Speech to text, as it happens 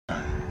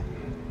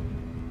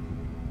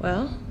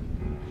Well?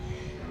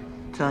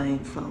 I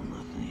ain't felt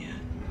nothing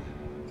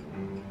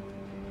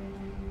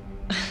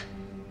yet.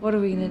 What are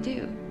we gonna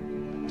do?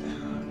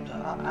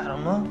 I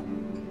don't know.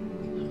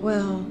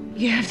 Well,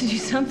 you have to do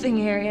something,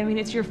 Harry. I mean,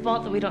 it's your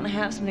fault that we don't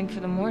have something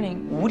for the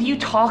morning. What are you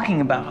talking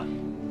about?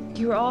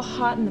 You were all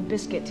hot in the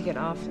biscuit to get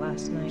off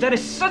last night. That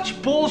is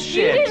such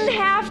bullshit. You didn't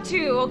have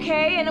to,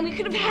 okay? And we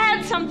could have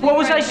had something. What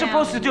was right I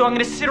supposed to do? I'm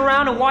gonna sit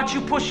around and watch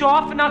you push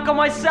off and not go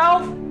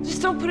myself?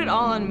 Just don't put it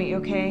all on me,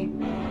 okay?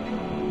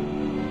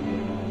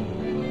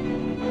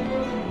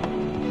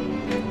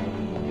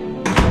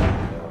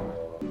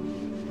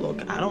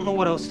 Look, I don't know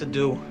what else to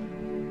do.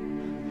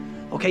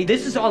 Okay,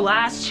 this is our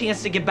last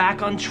chance to get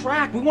back on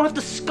track. We won't have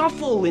to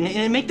scuffle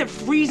and make that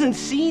freezing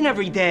scene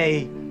every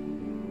day.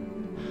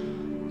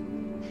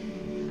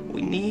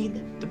 We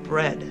need the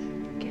bread.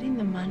 Getting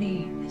the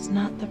money is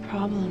not the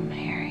problem,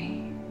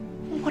 Harry.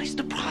 What is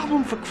the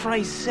problem, for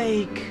Christ's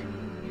sake?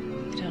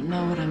 You don't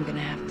know what I'm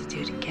gonna have to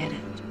do to get it.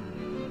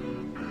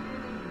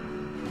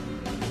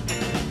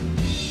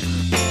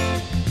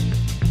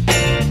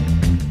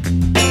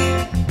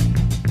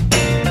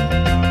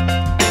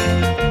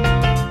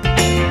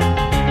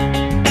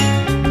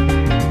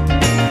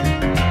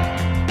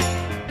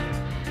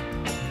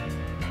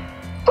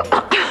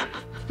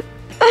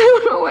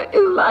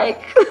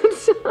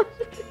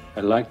 I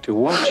like to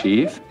watch,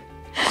 Eve.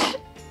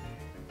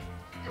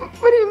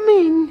 What do you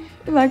mean,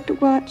 you like to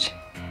watch?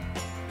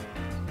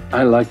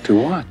 I like to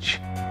watch.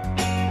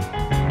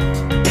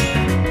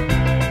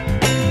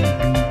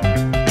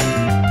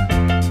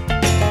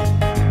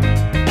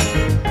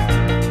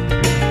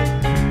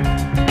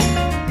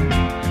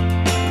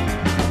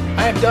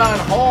 I'm Don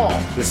Hall.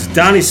 This is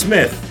Donnie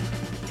Smith.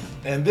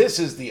 And this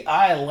is the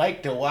I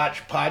Like to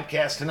Watch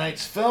podcast.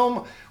 Tonight's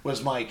film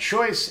was my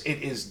choice.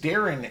 It is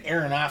Darren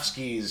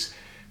Aronofsky's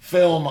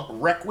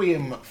film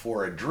Requiem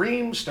for a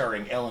Dream,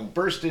 starring Ellen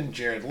Burstyn,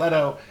 Jared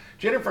Leto,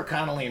 Jennifer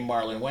Connelly, and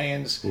Marlon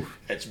Wayans. Oof.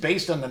 It's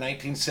based on the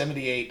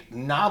 1978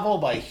 novel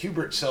by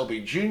Hubert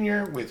Selby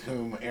Jr., with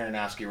whom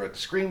Aronofsky wrote the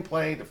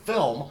screenplay. The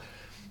film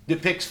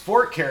depicts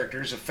 4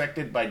 characters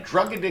affected by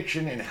drug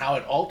addiction and how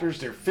it alters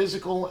their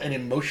physical and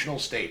emotional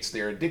states.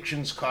 Their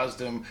addictions cause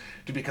them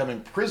to become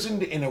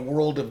imprisoned in a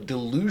world of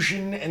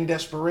delusion and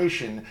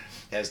desperation.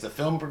 As the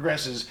film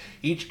progresses,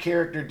 each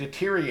character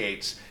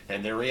deteriorates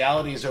and their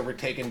reality is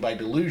overtaken by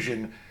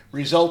delusion,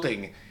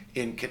 resulting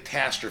in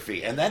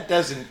catastrophe. And that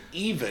doesn't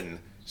even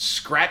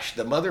scratch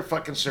the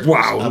motherfucking surface.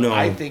 Wow, no.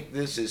 I think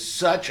this is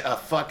such a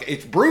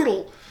it's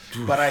brutal,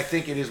 but I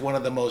think it is one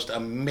of the most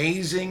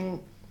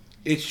amazing...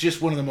 It's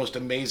just one of the most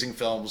amazing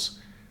films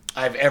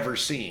I've ever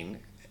seen.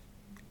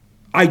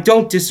 I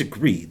don't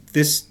disagree.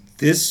 This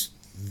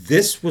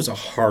was a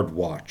hard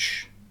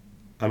watch.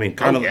 I mean,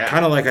 kind of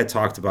like I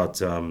talked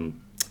about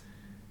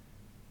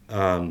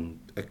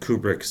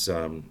Kubrick's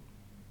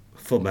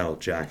Full Metal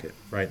Jacket,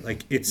 right?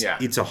 Like it's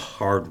a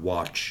hard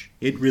watch.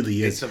 It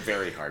really is. It's a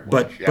very hard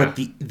watch. But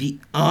the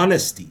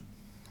honesty,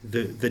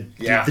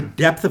 the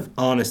depth of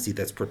honesty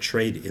that's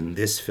portrayed in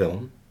this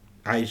film,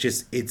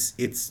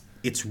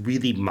 it's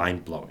really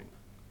mind-blowing.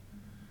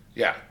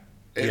 Yeah.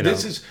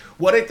 This is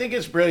what I think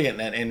is brilliant,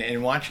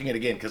 and watching it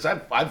again, because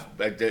I've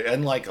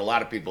unlike a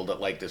lot of people that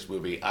like this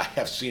movie, I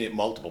have seen it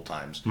multiple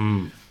times,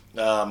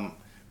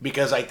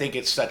 because I think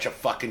it's such a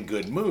fucking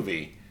good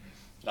movie.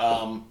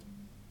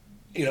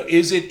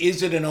 Is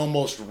it an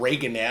almost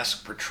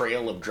Reagan-esque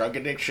portrayal of drug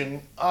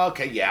addiction?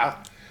 Okay,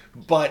 yeah,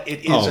 but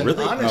it is an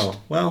really? honest.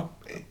 Oh, well,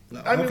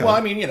 I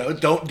mean,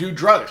 don't do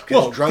drugs,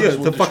 because drugs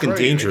will the fucking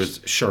destroy you. dangers,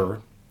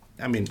 sure.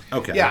 I mean,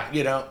 okay.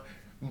 Yeah,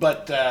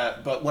 but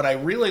what I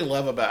really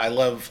love about I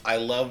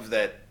love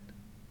that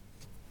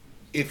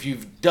if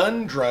you've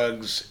done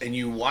drugs and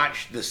you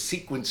watch the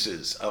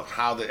sequences of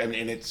how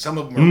and some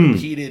of them are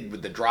repeated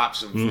with the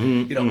drops of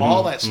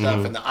all that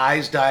stuff and the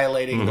eyes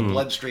dilating, the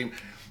bloodstream,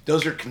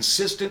 those are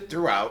consistent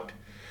throughout.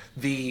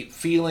 The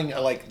feeling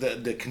like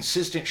the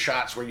consistent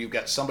shots where you've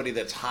got somebody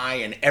that's high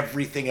and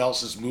everything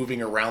else is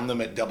moving around them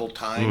at double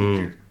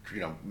time,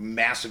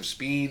 massive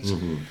speeds.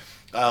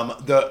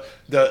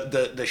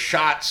 The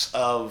shots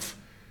of,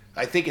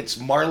 I think it's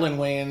Marlon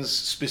Wayans,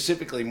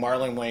 specifically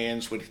Marlon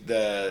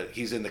Wayans,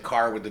 he's in the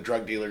car with the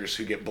drug dealers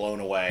who get blown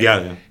away.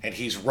 Yeah. And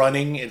he's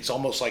running. It's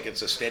almost like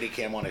it's a steady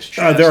cam on his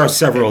chest. There are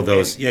several of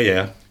those.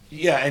 Yeah.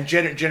 Yeah, and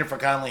Jennifer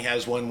Connelly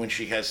has one when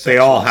she has sex they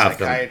all with a have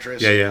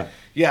psychiatrist. Them.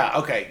 Yeah,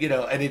 okay,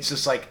 and it's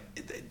just like,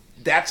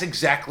 that's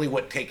exactly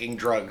what taking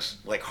drugs,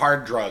 like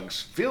hard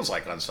drugs, feels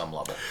like on some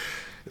level.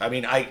 I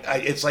mean,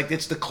 it's like,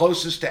 it's the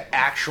closest to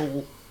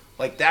actual...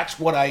 Like, that's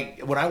what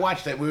when I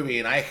watch that movie,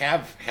 and I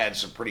have had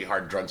some pretty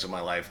hard drugs in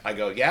my life, I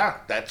go, yeah,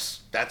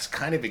 that's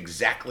kind of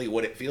exactly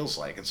what it feels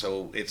like. And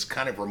so it's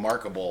kind of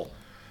remarkable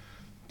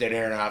that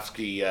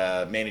Aronofsky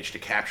managed to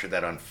capture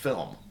that on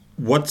film.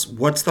 What's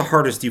the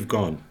hardest you've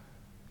gone?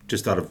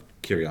 Just out of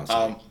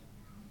curiosity.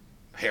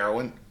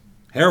 Heroin.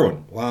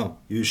 Heroin. Wow.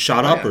 You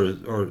shot up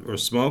or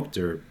smoked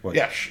or what?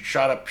 Yeah,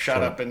 shot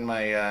up in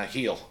my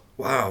heel.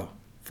 Wow.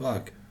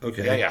 Fuck.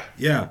 Okay.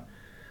 Yeah.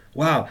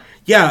 Wow.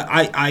 Yeah,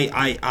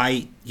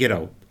 I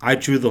I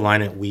drew the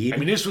line at weed. I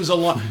mean, this was a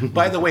long.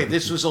 By the way,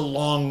 this was a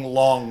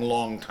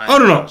long time. Oh,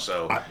 no. ago,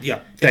 so yeah,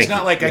 it's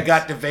not like I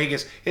got to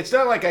Vegas. It's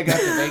not like I got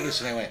to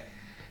Vegas and I went,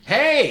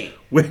 "Hey,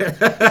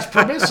 it's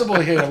permissible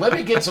here. Let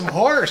me get some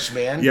horse,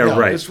 man." Yeah, no,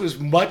 right. This was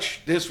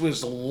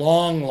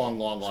long.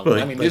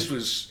 Really, I mean, this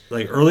was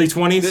like early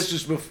 20s. This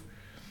is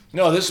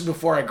no, this is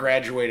before I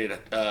graduated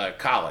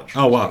college.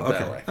 Oh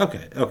wow.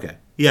 Okay.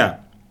 Yeah.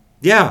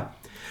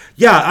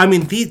 I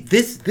mean,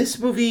 this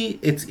movie,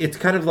 it's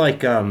kind of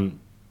like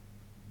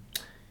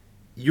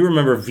you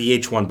remember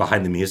VH1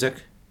 Behind the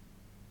Music?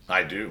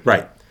 I do.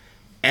 Right.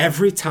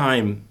 Every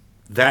time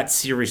that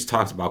series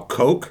talked about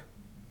coke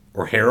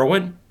or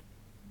heroin,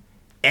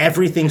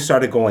 everything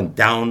started going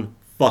down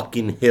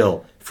fucking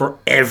hill for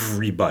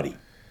everybody,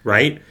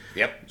 right?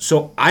 Yep.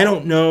 So I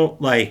don't know,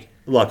 like,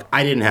 look,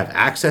 I didn't have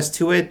access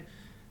to it,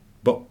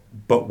 but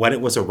when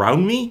it was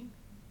around me,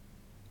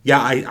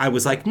 yeah, I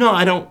was like, no,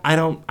 I don't.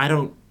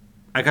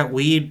 I got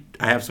weed.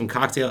 I have some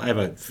cocktail. I have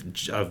a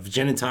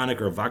gin and tonic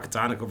or a vodka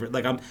tonic over it.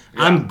 Like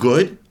I'm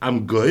good.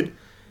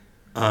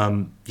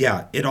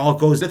 Yeah, it all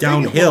goes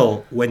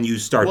downhill when you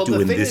start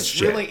doing this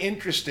shit. Really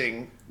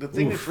interesting. The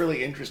thing that's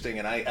really interesting,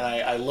 and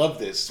I love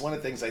this. One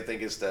of the things I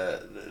think is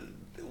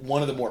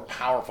one of the more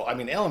powerful. I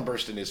mean, Ellen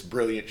Burstyn is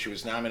brilliant. She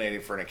was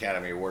nominated for an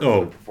Academy Award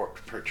for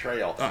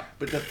portrayal.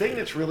 But the thing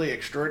that's really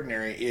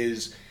extraordinary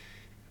is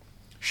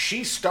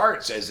she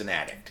starts as an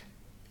addict.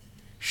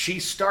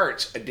 She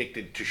starts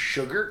addicted to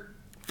sugar,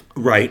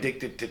 right?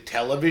 Addicted to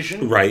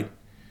television, right?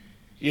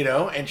 You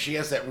know, and she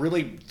has that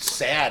really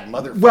sad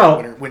mother.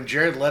 Well, when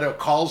Jared Leto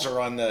calls her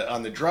on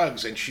the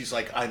drugs, and she's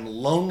like, "I'm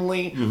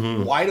lonely.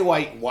 Mm-hmm. Why do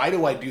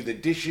I do the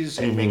dishes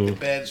and make the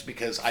beds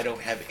because I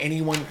don't have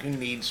anyone who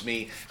needs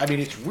me?" I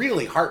mean, it's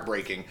really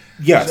heartbreaking.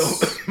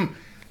 Yes. So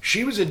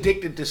she was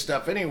addicted to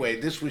stuff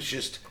anyway. This was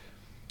just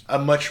a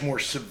much more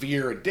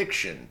severe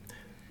addiction.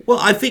 Well,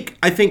 I think.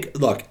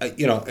 Look,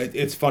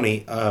 it's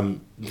funny.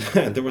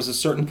 There was a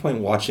certain point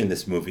watching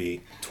this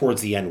movie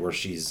towards the end where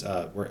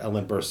where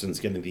Ellen Burstyn's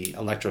getting the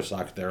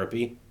electroshock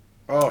therapy.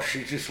 Oh,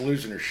 she's just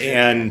losing her shit.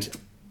 And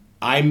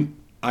I'm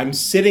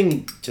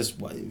sitting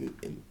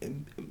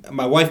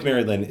my wife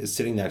Mary Lynn is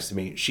sitting next to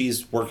me.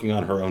 She's working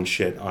on her own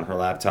shit on her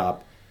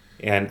laptop,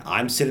 and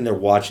I'm sitting there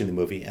watching the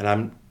movie, and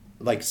I'm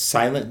like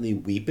silently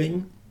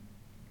weeping.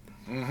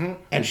 Mm-hmm.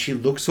 And she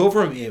looks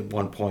over at me at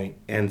one point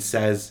and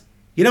says,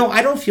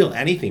 I don't feel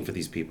anything for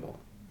these people.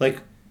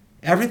 Like,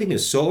 everything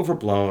is so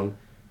overblown.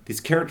 These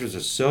characters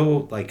are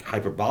so, like,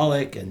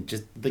 hyperbolic and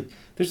just, like,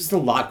 there's just a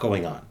lot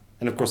going on.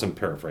 And, of course, I'm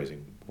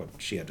paraphrasing what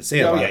she had to say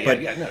about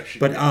it.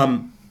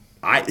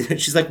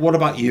 She's like, what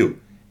about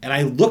you? And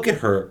I look at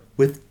her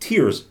with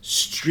tears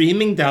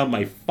streaming down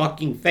my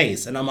fucking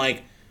face. And I'm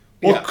like,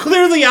 well,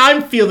 clearly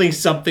I'm feeling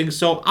something,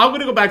 so I'm going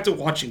to go back to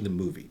watching the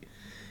movie.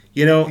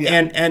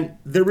 And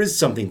there's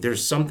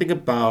something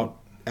about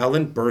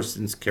Ellen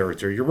Burstyn's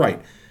character, you're right.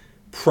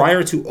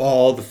 Prior to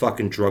all the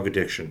fucking drug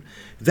addiction,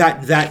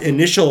 that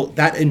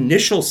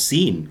initial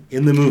scene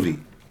in the movie,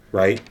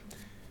 right,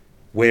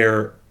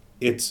 where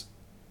it's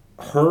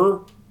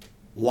her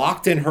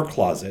locked in her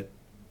closet.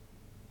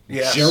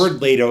 Yes.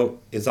 Jared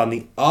Leto is on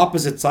the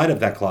opposite side of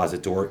that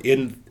closet door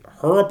in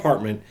her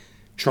apartment,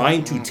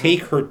 trying to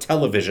take her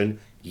television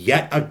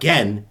yet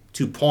again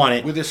to pawn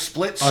it with a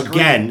split screen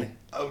again.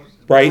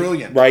 Right,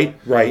 brilliant.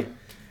 Right,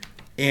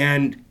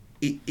 and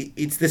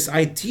it's this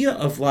idea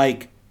of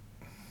like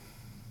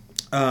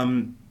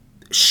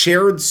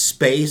shared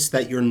space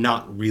that you're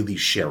not really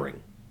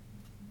sharing,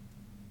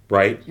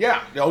 right?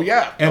 Yeah. Oh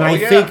yeah. And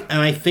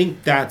I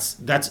think that's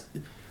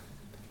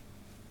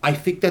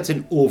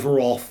an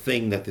overall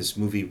thing that this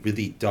movie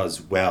really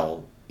does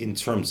well in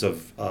terms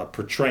of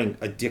portraying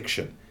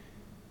addiction.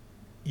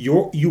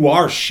 You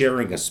are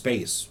sharing a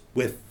space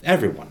with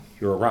everyone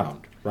you're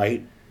around,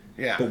 right?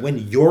 Yeah. But when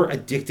you're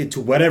addicted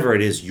to whatever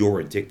it is you're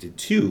addicted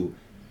to,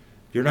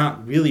 you're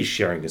not really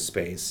sharing a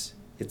space.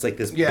 It's like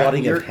this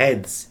butting of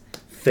heads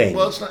thing.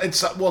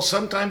 Well,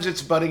 sometimes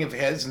it's butting of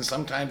heads, and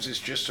sometimes it's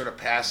just sort of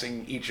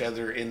passing each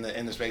other in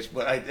the space.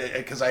 But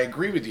because I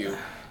agree with you,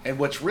 and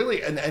what's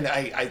really and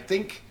I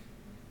think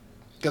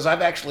because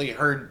I've actually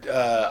heard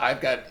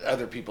I've got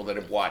other people that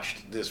have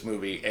watched this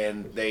movie,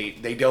 and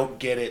they don't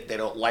get it. They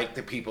don't like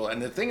the people. And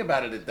the thing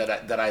about it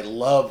that I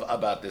love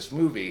about this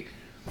movie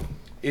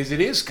is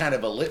it is kind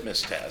of a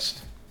litmus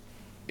test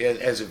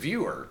as a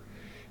viewer.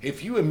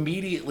 If you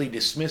immediately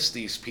dismiss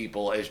these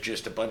people as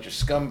just a bunch of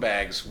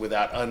scumbags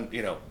without,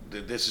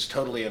 this is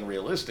totally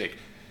unrealistic,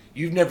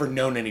 you've never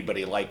known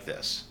anybody like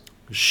this.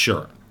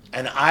 Sure.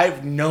 And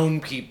I've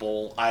known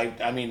people. I've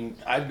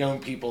known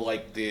people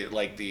like the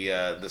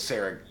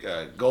Sarah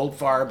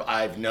Goldfarb.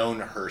 I've known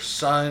her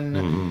son.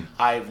 Mm-hmm.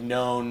 I've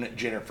known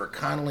Jennifer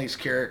Connelly's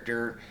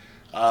character.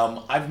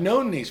 I've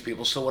known these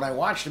people. So when I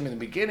watched them in the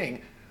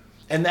beginning.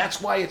 And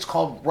that's why it's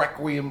called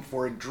Requiem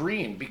for a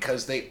Dream,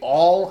 because they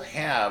all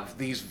have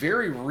these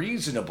very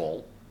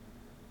reasonable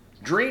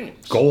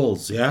dreams,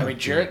 goals. Yeah, I mean,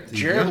 Jared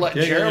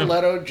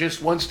Leto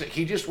just wants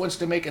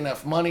to make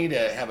enough money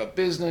to have a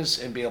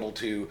business and be able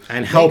to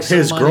help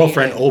his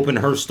girlfriend open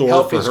her store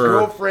help for his her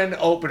girlfriend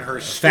open her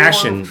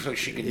fashion, store so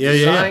she can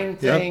design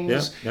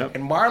things. Yep.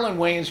 And Marlon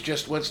Wayans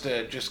just wants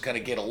to kind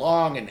of get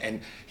along,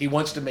 and he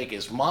wants to make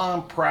his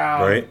mom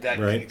proud.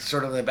 Right.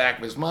 Sort of in the back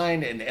of his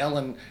mind. And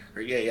Ellen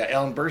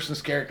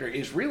Burstyn's character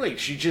is really,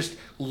 she's just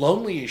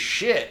lonely as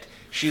shit.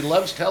 She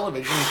loves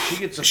television. And she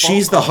gets a phone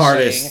She's call the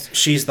hardest. saying,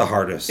 She's the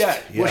hardest. Yeah.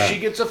 Well, she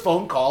gets a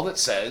phone call that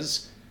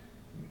says,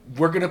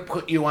 "We're going to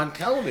put you on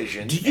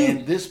television,"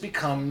 and this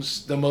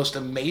becomes the most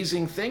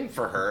amazing thing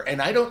for her.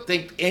 And I don't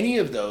think any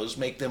of those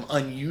make them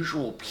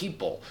unusual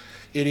people.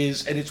 It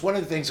is, and it's one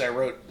of the things I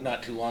wrote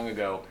not too long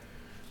ago.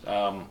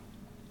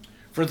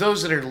 For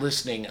those that are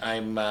listening,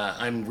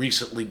 I'm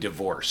recently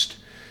divorced.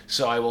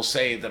 So I will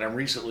say that I'm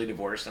recently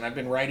divorced, and I've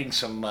been writing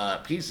some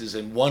pieces,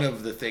 and one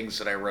of the things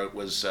that I wrote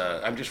was,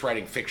 I'm just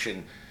writing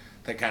fiction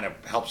that kind of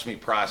helps me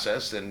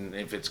process, and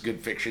if it's good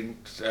fiction,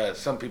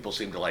 some people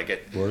seem to like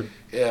it. Word.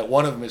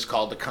 One of them is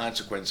called The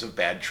Consequence of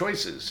Bad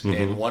Choices,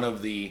 Mm-hmm. and one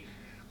of the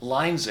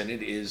lines in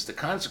it is, the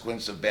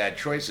consequence of bad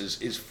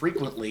choices is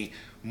frequently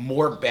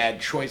more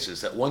bad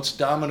choices, that once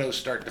dominoes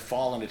start to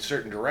fall in a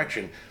certain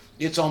direction,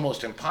 it's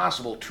almost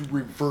impossible to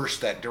reverse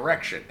that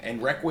direction.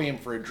 And Requiem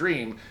for a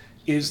Dream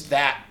is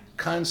that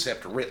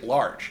concept writ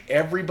large.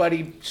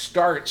 Everybody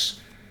starts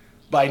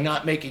by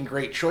not making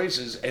great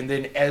choices, and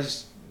then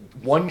as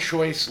one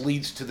choice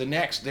leads to the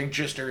next, they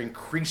just are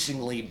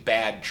increasingly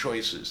bad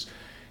choices,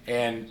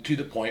 and to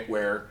the point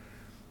where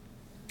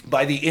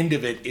by the end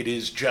of it, it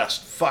is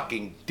just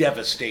fucking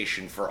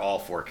devastation for all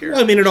four characters.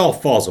 Well, I mean, it all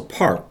falls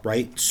apart,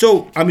 right?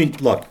 So, I mean,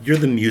 look, you're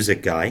the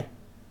music guy.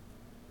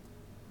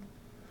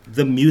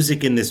 The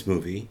music in this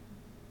movie,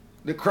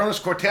 the Kronos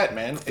Quartet,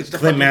 man. It's the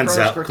Clint fucking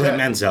Kronos Quartet. Clint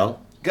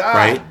Mansell, God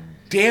right?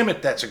 damn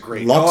it, that's a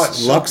great. Lux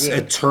so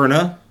good.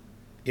 Eterna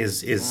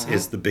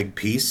is the big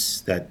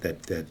piece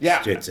that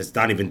Yeah. it's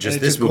not even just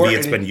And it's this movie. and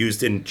It's been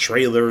used in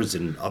trailers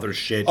and other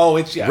shit. Oh,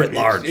 it's writ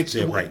large. It's,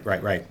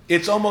 right.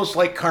 It's almost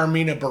like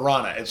Carmina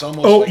Burana. It's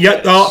almost. Oh like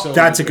yeah, that. It's so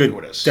that's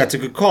ubiquitous. a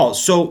good call.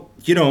 So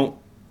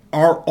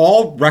are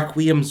all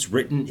requiems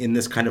written in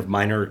this kind of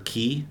minor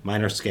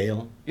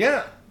scale?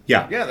 Yeah.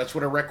 Yeah. Yeah, that's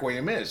what a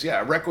requiem is.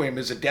 Yeah, a requiem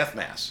is a death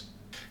mass.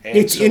 And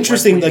It's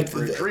interesting, Requiem like,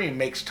 for a Dream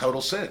makes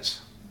total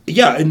sense.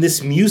 Yeah, and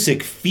this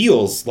music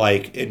feels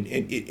like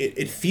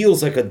it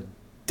feels like a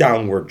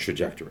downward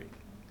trajectory.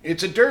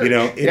 It's a dirge.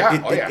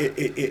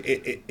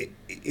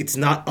 It's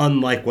not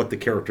unlike what the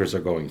characters are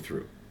going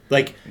through.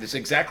 Like that's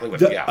exactly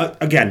what.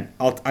 Again,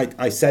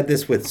 I said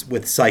this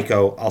with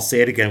Psycho. I'll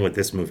say it again with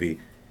this movie.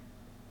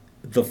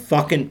 The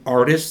fucking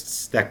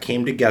artists that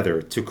came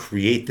together to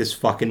create this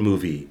fucking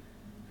movie,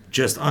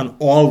 just on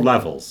all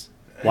levels,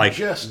 like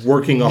just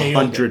working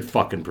nailed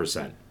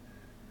 100%.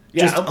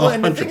 Yeah, Just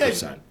and the thing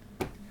 100%.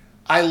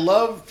 I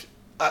loved.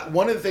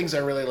 One of the things I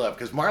really love,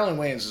 because Marlon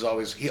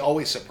Wayans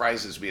always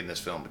surprises me in this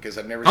film, because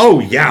I've never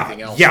seen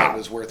anything else that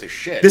was worth a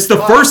shit. This is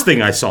the first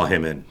thing I saw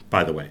him in,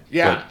 by the way.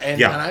 Yeah, But,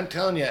 and I'm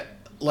telling you,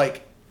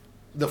 like,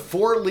 the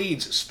four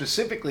leads,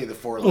 specifically the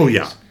four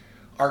leads,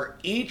 are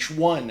each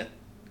one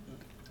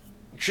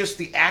just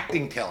the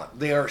acting talent.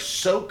 They are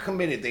so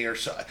committed. They are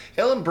so.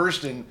 Ellen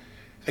Burstyn,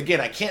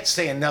 again, I can't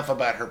say enough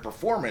about her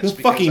performance.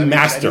 The fucking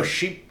master. I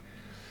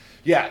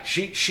know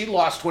she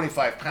lost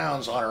 25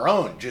 pounds on her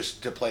own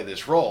just to play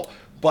this role.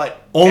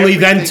 But only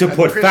then to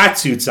put fat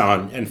suits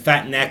on and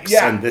fat necks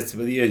and this.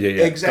 Yeah.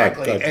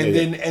 Exactly.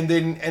 And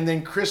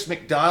then Chris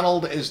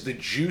McDonald is the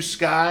juice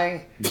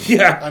guy.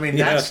 Yeah. I mean,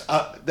 that's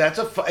a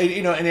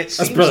and it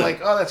seems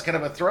like, oh, that's kind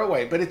of a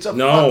throwaway, but it's a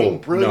fucking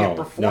brilliant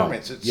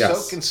performance. It's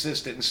so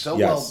consistent and so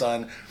well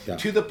done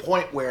to the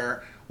point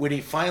where when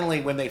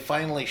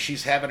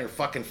she's having her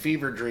fucking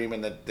fever dream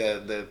and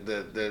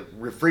the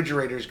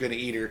refrigerator's going to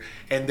eat her,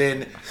 and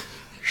then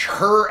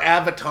her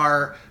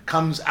avatar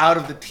comes out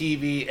of the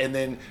TV, and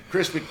then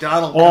Chris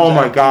McDonald comes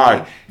out of the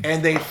TV,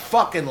 and they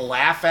fucking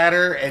laugh at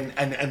her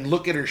and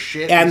look at her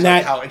shit,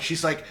 and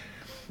she's like,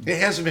 it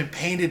hasn't been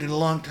painted in a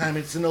long time,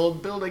 it's an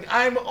old building,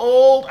 I'm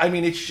old. I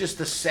mean, it's just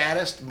the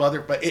saddest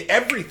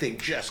everything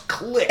just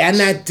clicks. And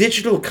that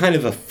digital kind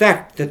of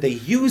effect that they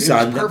use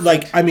on perfect.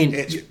 Like, I mean,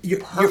 it's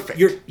perfect.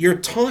 You're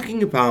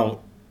talking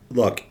about,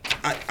 look,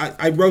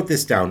 I wrote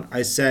this down.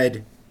 I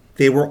said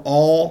they were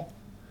all,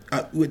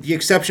 with the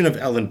exception of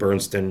Ellen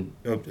Burstyn,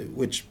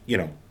 which,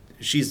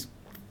 she's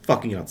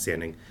fucking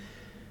outstanding,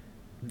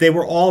 they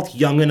were all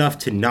young enough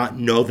to not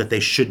know that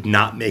they should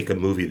not make a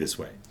movie this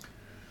way.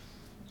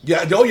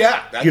 Yeah, oh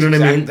yeah. That's you know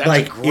what I mean?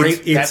 That's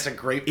that's a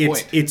great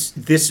point.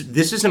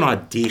 This is an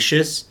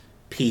audacious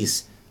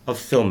piece of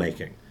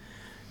filmmaking.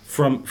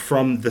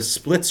 From the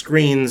split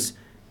screens,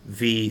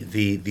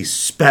 the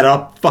sped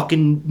up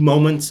fucking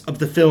moments of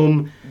the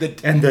film, the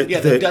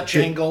Dutch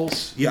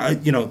angles. Yeah,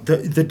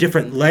 the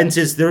different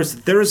lenses. There's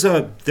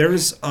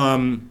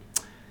an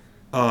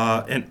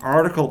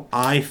article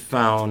I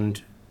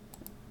found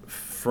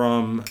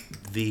from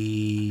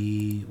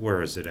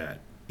where is it at?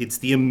 It's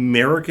the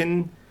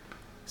American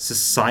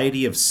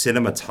Society of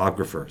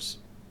Cinematographers,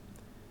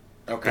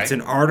 Okay. It's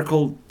an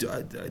article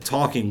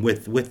talking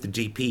with the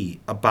GP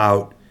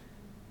about,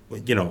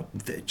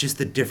 just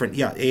the different,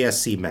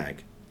 ASC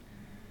mag.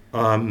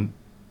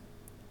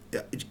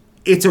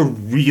 It's a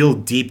real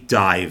deep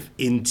dive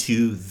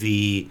into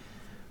the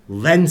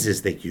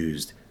lenses they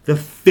used, the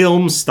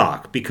film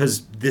stock,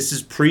 because this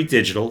is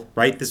pre-digital,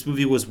 right? This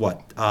movie was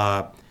what,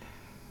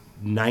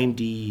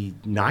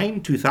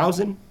 99,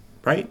 2000,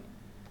 right?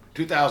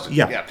 2000.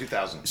 Yeah. Yeah,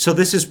 2000. So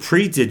this is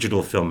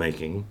pre-digital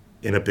filmmaking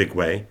in a big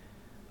way.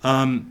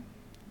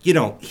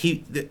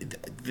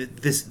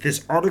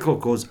 This article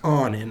goes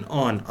on and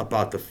on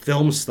about the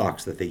film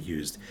stocks that they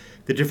used,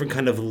 the different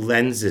kind of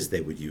lenses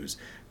they would use,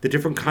 the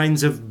different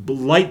kinds of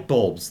light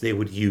bulbs they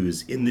would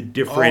use in the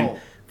different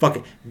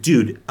fucking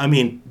dude. I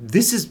mean,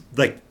 this is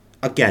like,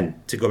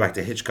 again, to go back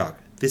to Hitchcock,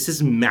 this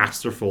is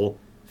masterful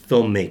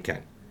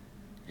filmmaking.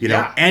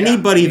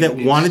 Anybody that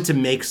wanted to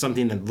make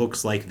something that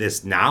looks like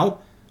this now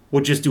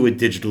would just do it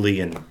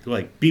digitally and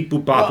like beep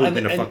boop bop boop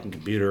in a fucking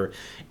computer,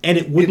 and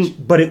it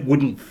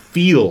wouldn't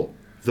feel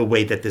the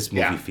way that this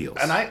movie feels.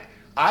 And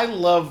I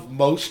love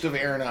most of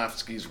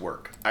Aronofsky's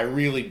work. I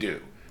really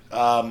do.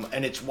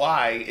 And it's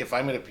why, if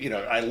I'm going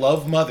to, I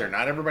love Mother.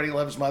 Not everybody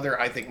loves Mother.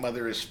 I think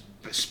Mother is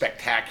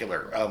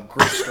spectacular.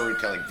 Great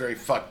storytelling, very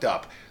fucked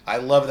up. I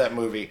love that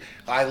movie.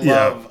 I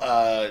love,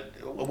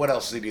 what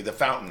else did he do? The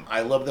Fountain.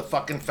 I love the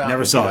fucking Fountain.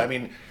 Never saw it. I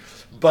mean,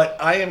 but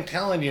I am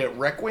telling you,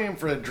 Requiem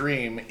for a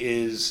Dream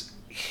is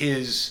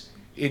his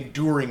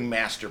enduring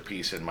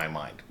masterpiece in my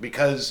mind.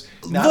 Because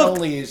not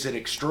only is it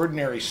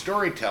extraordinary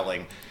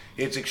storytelling,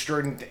 it's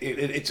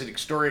an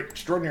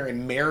extraordinary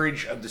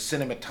marriage of the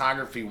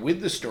cinematography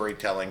with the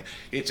storytelling.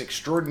 It's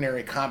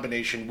extraordinary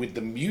combination with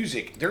the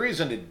music. There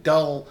isn't a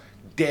dull,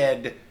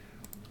 dead,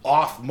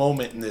 off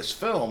moment in this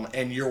film,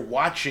 and you're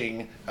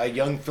watching a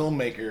young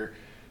filmmaker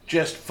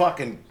just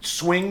fucking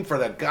swing for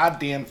the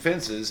goddamn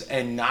fences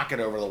and knock it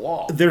over the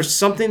wall. There's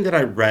something that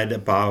I read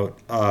about,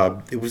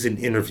 it was an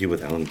interview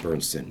with Ellen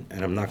Bernstein,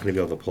 and I'm not going to be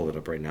able to pull it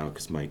up right now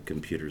because my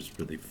computer's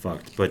really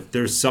fucked, but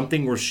there's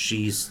something where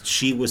she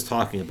was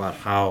talking about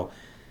how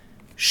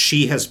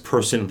she has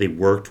personally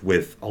worked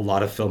with a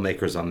lot of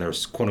filmmakers on their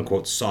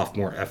quote-unquote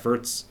sophomore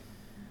efforts.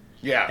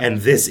 Yeah. And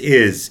this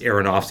is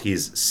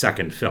Aronofsky's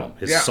second film,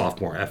 his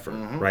sophomore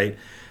effort, right?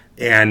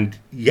 And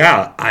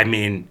I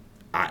mean,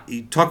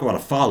 you talk about a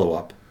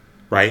follow-up,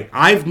 right?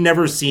 I've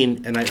never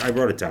seen, and I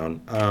wrote it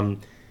down,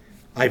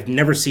 I've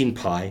never seen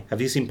Pi.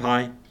 Have you seen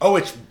Pi? Oh,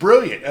 it's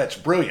brilliant. It's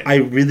brilliant. I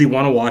really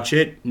want to watch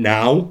it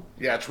now.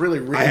 Yeah, it's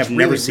really I have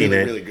never seen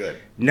it. Really good.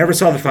 Never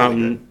saw The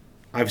Fountain. Really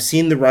I've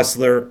seen The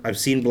Wrestler. I've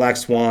seen Black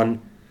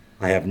Swan.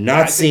 I have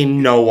not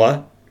seen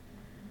Noah.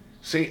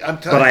 See, I'm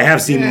telling you. But I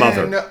have seen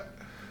Mother.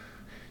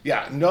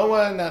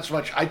 Noah, not so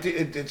much.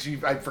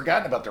 I've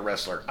forgotten about The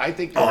Wrestler. I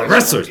think The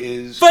Wrestler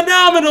is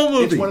phenomenal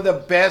movie. It's one of the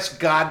best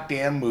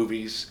goddamn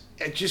movies.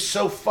 It's just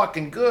so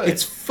fucking good.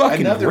 It's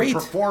fucking great.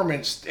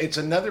 It's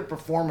another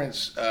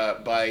performance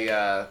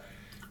by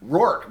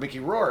Mickey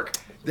Rourke,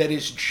 that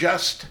is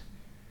just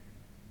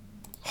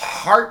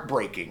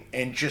heartbreaking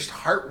and just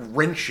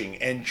heart-wrenching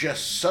and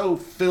just so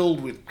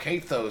filled with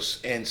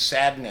pathos and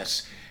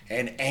sadness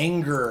and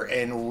anger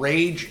and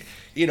rage.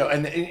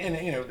 And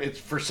it's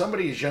for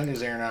somebody as young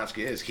as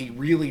Aronofsky is, he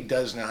really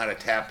does know how to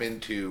tap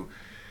into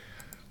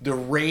the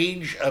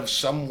rage of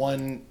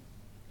someone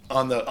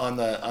on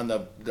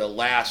the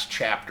last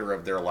chapter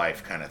of their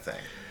life, kind of thing.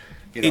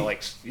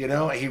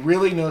 He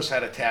really knows how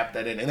to tap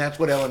that in, and that's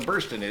what Ellen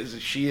Burstyn is.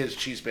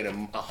 She's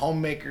been a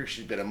homemaker,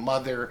 she's been a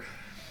mother,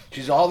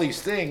 she's all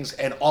these things,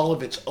 and all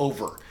of it's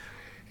over.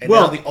 And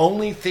now the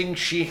only thing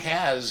she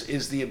has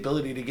is the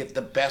ability to get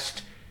the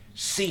best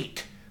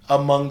seat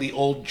among the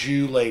old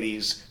Jew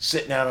ladies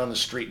sitting out on the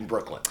street in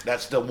Brooklyn.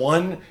 That's the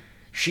one.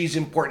 She's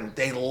important.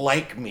 They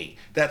like me.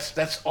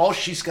 That's all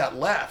she's got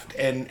left.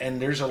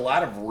 And there's a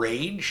lot of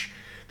rage.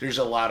 There's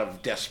a lot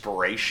of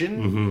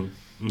desperation.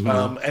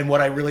 And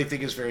what I really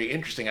think is very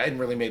interesting, I hadn't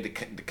really made the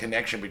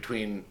connection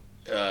between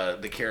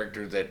the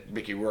character that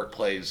Mickey Rourke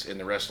plays in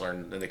The Wrestler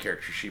and the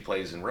character she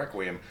plays in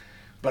Requiem.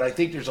 But I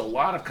think there's a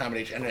lot of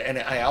combination. And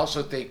I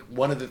also think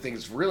one of the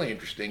things really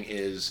interesting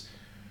is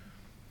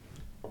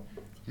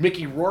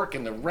Mickey Rourke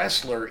in The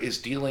Wrestler is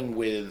dealing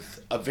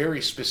with a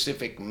very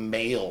specific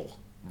male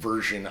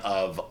version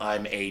of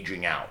I'm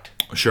aging out.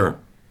 Sure.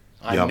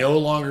 I'm no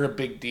longer a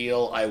big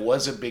deal. I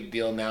was a big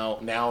deal.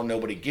 Now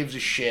nobody gives a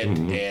shit,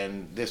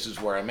 and this is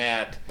where I'm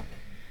at.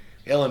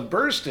 Ellen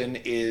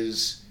Burstyn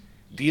is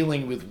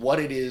dealing with what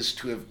it is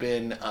to have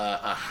been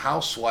a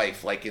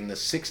housewife like in the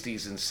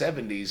 60s and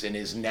 70s, and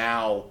is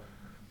now,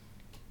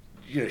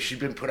 she's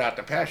been put out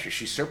to pasture.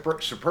 She's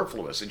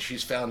superfluous, and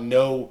she's found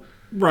no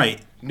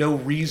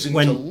reason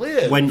to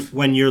live.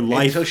 When your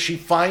life, until she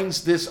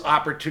finds this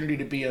opportunity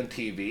to be on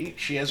TV,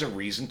 she has a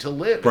reason to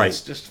live. Right.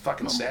 It's just the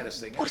fucking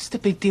saddest thing. What's the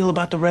big deal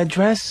about the red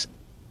dress?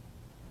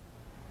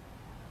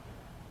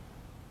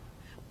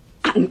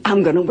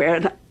 I'm gonna wear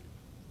it.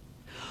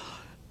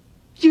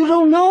 You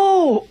don't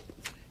know.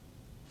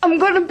 I'm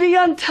gonna be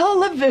on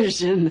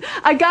television.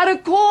 I got a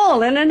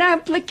call and an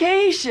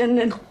application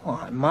and... Come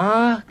on,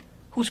 Ma.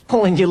 Who's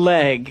pulling your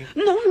leg?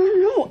 No.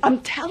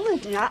 I'm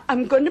telling you,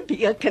 I'm going to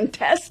be a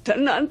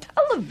contestant on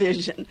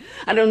television.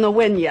 I don't know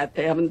when yet.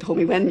 They haven't told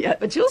me when yet.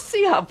 But you'll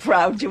see how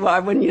proud you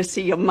are when you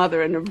see your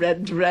mother in a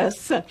red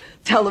dress,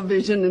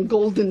 television, and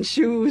golden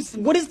shoes.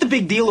 What is the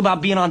big deal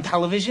about being on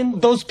television?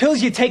 Those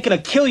pills you're taking will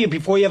kill you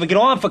before you ever get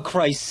on, for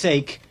Christ's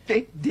sake.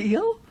 Big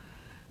deal?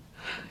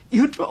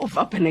 You drove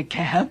up in a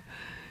cab.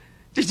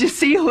 Did you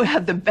see who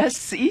had the best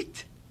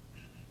seat?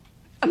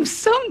 I'm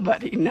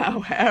somebody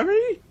now,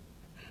 Harry.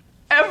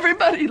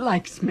 Everybody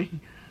likes me.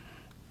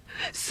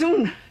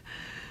 Soon,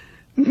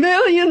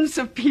 millions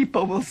of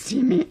people will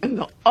see me and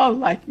they'll all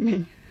like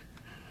me.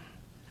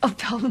 I'll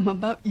tell them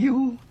about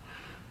you,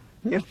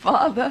 your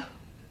father,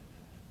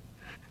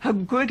 how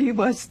good he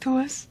was to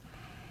us.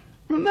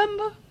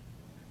 Remember?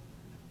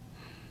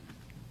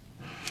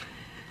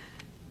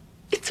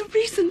 It's a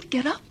reason to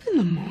get up in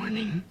the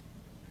morning.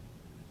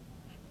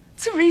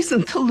 It's a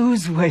reason to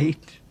lose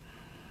weight,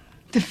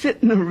 to fit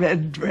in a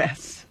red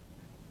dress.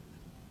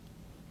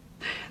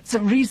 It's a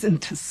reason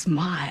to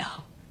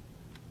smile.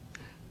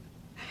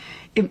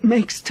 It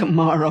makes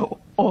tomorrow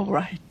all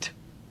right.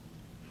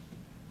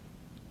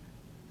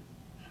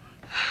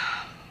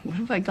 What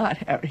have I got,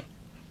 Harry?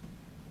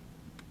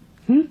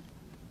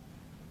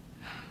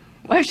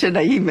 Why should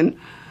I even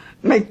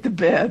make the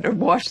bed or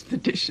wash the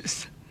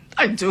dishes?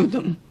 I do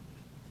them.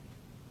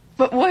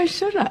 But why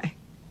should I?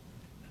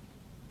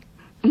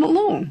 I'm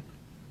alone.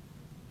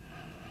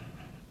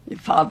 Your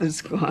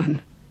father's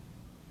gone.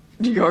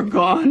 You're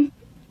gone.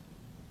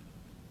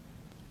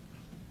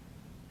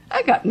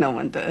 I got no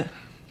one to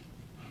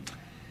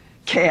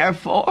care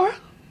for.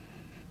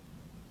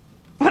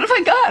 What have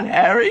I got,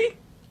 Harry?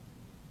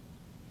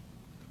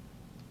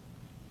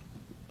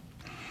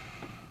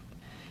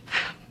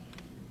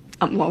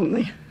 I'm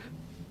lonely.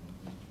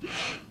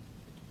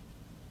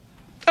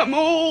 I'm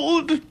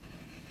old. You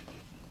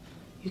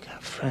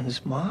got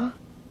friends, Ma?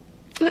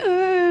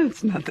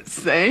 It's not the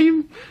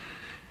same.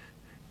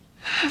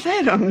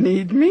 They don't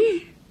need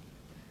me.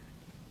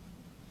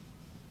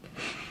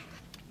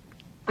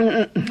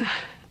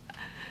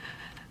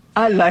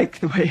 I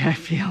like the way I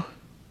feel.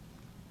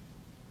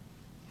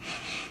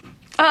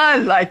 I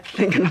like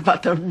thinking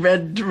about the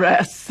red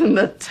dress and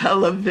the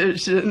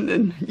television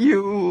and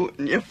you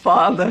and your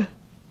father.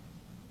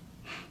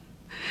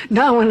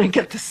 Now when I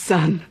get the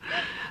sun,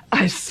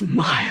 I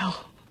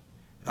smile.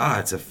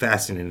 It's a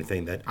fascinating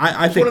thing that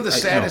I It's think one of the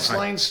saddest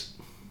lines.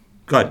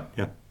 Good,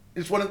 yeah.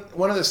 It's one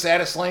of the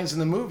saddest lines in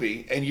the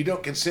movie, and you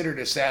don't consider it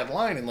a sad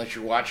line unless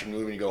you're watching the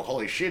movie and you go,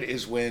 holy shit,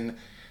 is when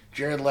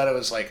Jared Leto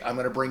is like, I'm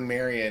going to bring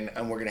Mary in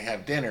and we're going to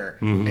have dinner.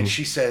 Mm-hmm. And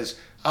she says,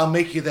 I'll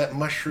make you that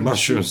mushroom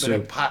soup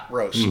and a pot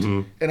roast.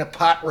 Mm-hmm. And a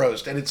pot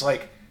roast. And it's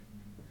like,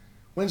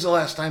 when's the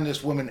last time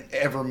this woman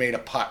ever made a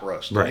pot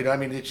roast? Right. You know what I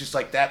mean? It's just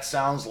like, that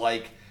sounds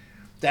like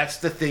that's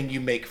the thing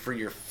you make for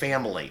your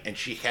family. And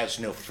she has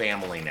no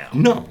family now.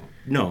 No.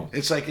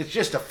 It's like, it's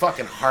just a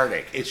fucking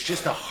heartache. It's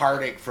just a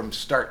heartache from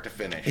start to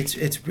finish.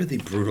 It's really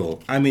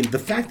brutal. I mean, the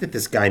fact that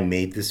this guy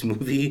made this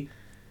movie,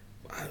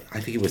 I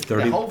think he was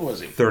 30. How old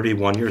was he?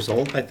 31 years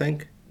old, I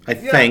think.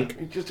 He's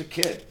just a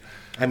kid.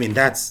 I mean,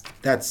 I just,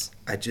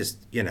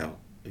 yeah,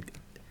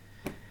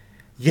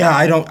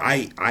 I don't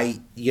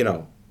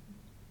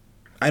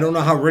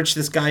know how rich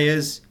this guy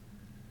is.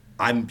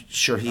 I'm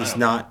sure he's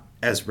not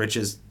as rich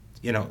as,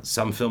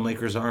 some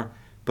filmmakers are.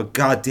 But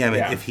God damn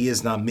it, if he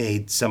has not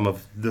made some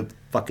of the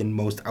fucking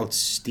most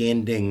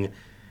outstanding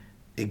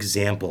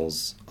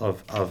examples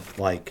of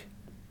like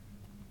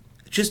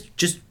just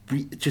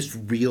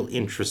real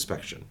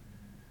introspection,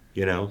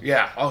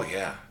 Yeah. Oh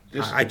yeah.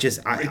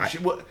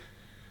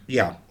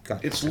 Yeah.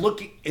 God.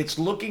 It's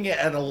looking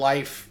at a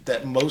life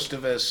that most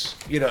of us,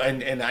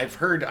 and I've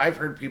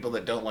heard people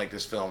that don't like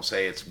this film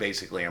say it's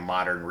basically a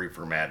modern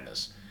Reefer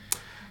Madness.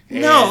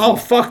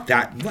 Fuck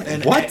that. What?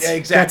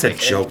 Exactly. That's a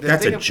joke.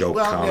 That's a joke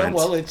comment.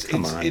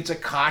 It's a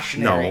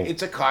cautionary. No.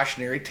 It's a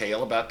cautionary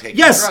tale about taking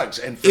Yes, drugs.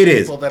 And for it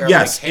is. people that are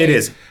Yes, like, hey, it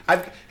is.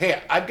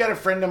 I've got a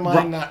friend of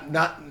mine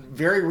not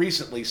very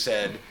recently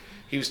said,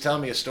 he was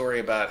telling me a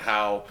story about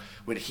how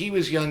when he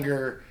was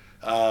younger,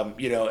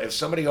 if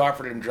somebody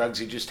offered him drugs,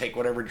 he'd just take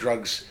whatever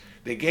drugs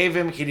they gave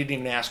him. He didn't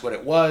even ask what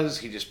it was.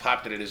 He just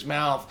popped it in his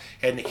mouth.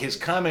 And his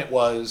comment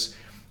was,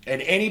 and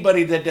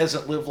anybody that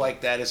doesn't live like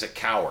that is a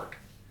coward.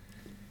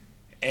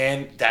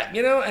 And that,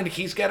 and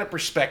he's got a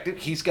perspective.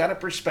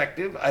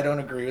 I don't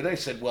agree with it. I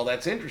said, well,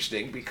 that's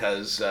interesting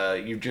because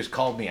you just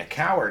called me a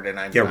coward, and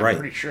I'm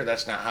pretty sure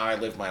that's not how I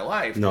live my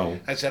life. No.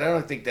 I said, I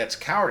don't think that's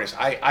cowardice.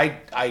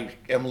 I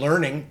am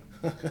learning.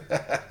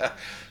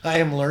 I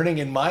am learning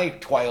in my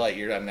twilight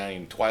years. I'm not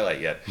even twilight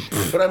yet,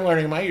 but I'm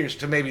learning in my years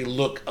to maybe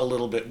look a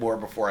little bit more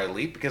before I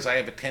leap, because I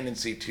have a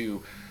tendency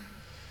to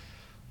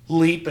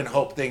leap and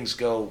hope things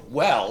go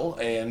well,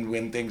 and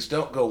when things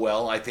don't go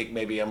well, I think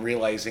maybe I'm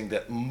realizing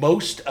that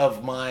most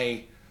of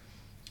my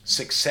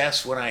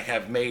success when I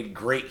have made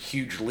great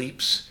huge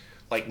leaps,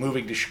 like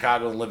moving to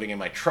Chicago and living in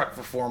my truck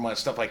for 4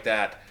 months, stuff like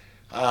that,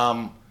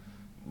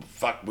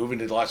 moving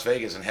to Las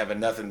Vegas and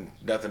having nothing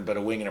but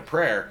a wing and a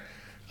prayer,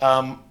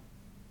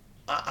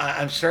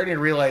 I'm starting to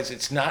realize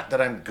it's not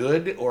that I'm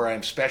good or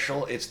I'm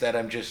special. It's that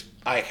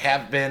I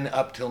have been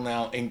up till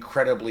now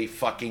incredibly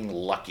fucking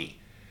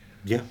lucky.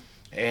 Yeah.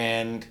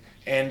 And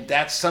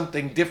that's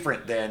something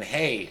different than,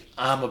 hey,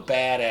 I'm a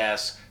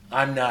badass,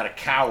 I'm not a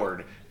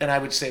coward. And I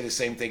would say the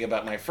same thing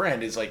about my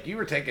friend, is like, you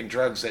were taking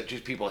drugs that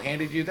just people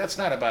handed you. That's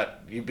not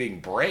about you being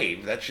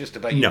brave. That's just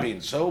about you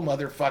being so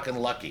motherfucking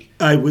lucky.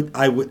 I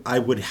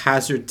would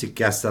hazard to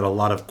guess that a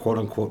lot of quote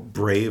unquote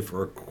brave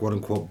or quote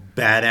unquote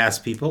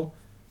badass people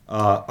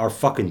are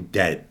fucking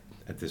dead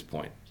at this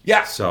point.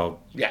 Yeah. So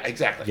yeah,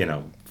 exactly.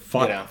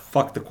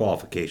 Fuck the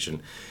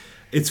qualification.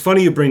 It's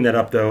funny you bring that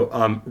up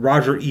though.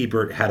 Roger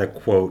Ebert had a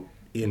quote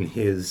in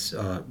his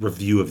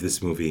review of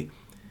this movie.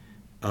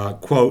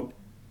 Quote,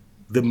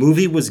 "The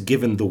movie was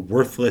given the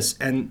worthless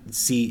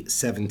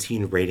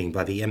NC-17 rating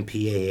by the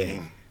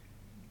MPAA.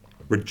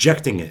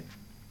 Rejecting it,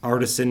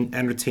 Artisan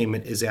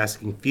Entertainment is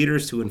asking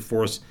theaters to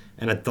enforce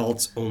an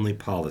adults-only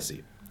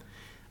policy.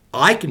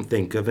 I can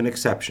think of an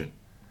exception.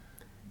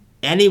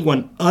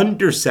 Anyone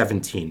under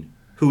 17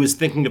 who is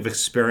thinking of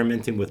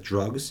experimenting with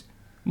drugs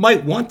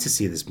might want to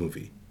see this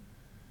movie,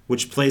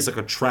 which plays like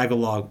a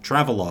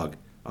travelogue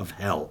of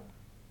hell."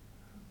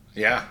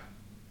 Yeah.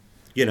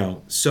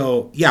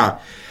 So yeah.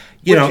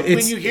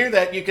 When you hear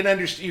that, you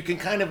can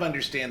kind of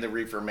understand the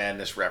Reefer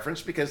Madness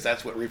reference, because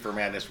that's what Reefer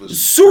Madness was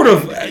sort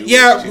of.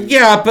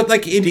 But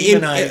like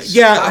hold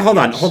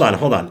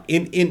on.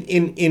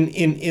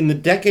 In the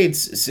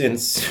decades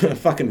since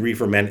fucking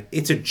Reefer Madness,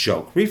 it's a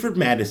joke. Reefer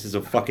Madness is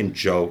a fucking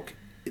joke.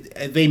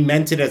 They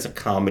meant it as a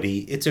comedy.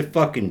 It's a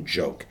fucking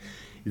joke.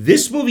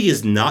 This movie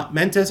is not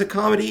meant as a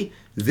comedy.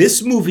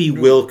 This movie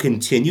will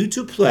continue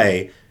to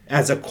play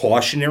as a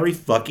cautionary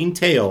fucking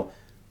tale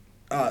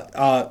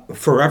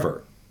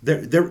forever.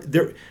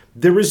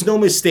 There is no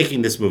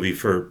mistaking this movie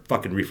for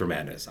fucking Reefer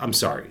Madness. I'm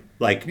sorry.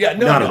 Not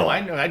at all. I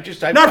know.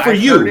 Not for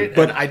you, heard it,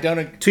 but I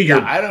don't. To your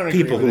I don't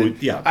people agree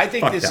with who, it. I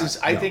think this that. is.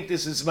 I think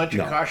this is as much a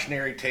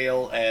cautionary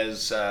tale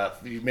as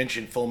you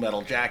mentioned Full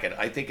Metal Jacket.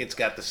 I think it's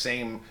got the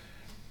same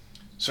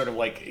sort of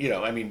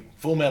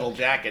Full Metal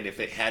Jacket, if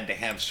it had to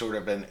have sort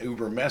of an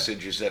uber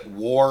message, is that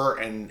war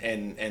and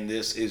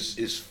this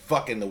is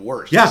fucking the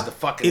worst. Yeah, it's the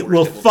fucking it worst.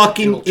 will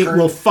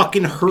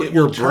fucking hurt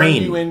your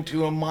brain. Turn you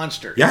into a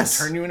monster. Yes.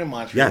 It'll turn you into a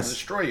monster. Yes. It'll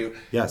destroy you.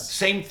 Yes.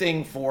 Same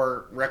thing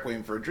for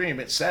Requiem for a Dream.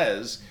 It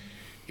says,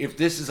 if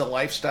this is a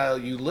lifestyle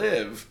you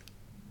live,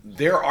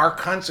 there are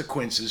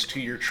consequences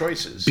to your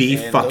choices. Be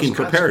and fucking those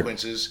prepared.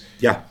 Consequences,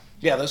 yeah.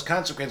 Yeah, those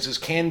consequences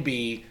can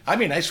be. I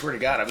mean, I swear to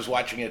God, I was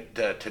watching it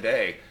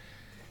today.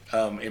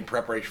 In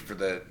preparation for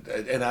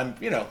and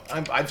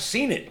I've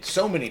seen it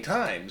so many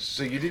times.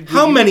 So you did.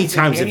 How many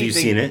times have you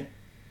seen it?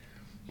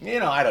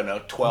 I don't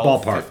know,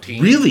 12, ballpark.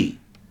 15. Really?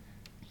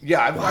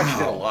 Yeah, I've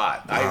watched it a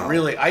lot. Wow.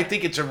 I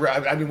think it's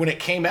I mean, when it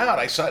came out,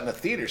 I saw it in the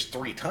theaters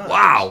 3 times.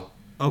 Wow.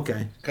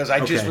 Okay. Because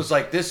I just was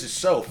like, this is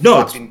so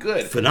fucking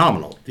good.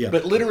 Phenomenal. Yeah.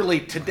 But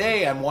literally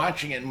today, I'm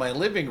watching it in my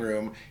living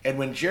room, and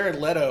when Jared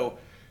Leto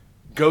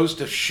goes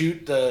to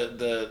shoot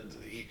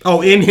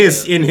in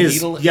his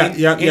needle into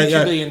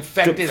the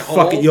infected hole.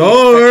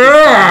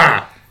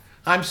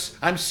 I'm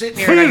sitting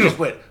here and I just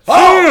went,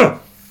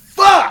 oh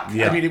fuck!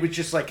 Yeah. I mean, it was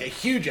just like a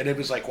huge, and it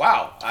was like,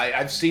 wow,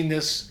 I've seen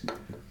this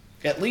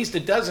at least a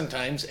dozen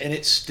times, and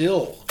it's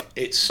still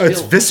it's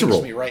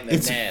visceral. Me right in the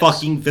it's nads.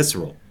 Fucking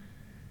visceral.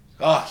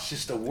 Oh, it's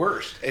just the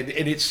worst, and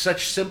it's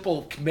such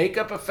simple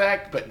makeup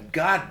effect, but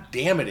god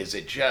damn it,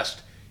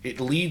 it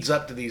leads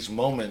up to these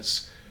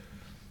moments.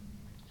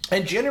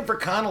 And Jennifer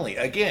Connelly,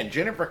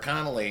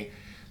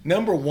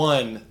 number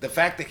one, the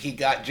fact that he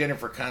got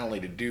Jennifer Connelly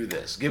to do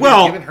this,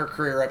 given her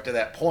career up to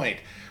that point,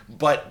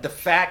 but the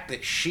fact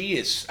that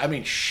she's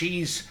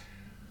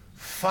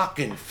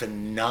fucking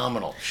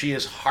phenomenal. She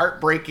is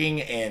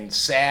heartbreaking and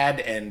sad,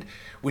 and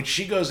when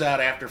she goes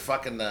out after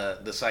fucking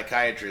the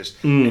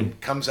psychiatrist and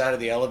comes out of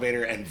the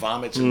elevator and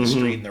vomits in the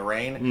street in the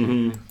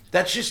rain,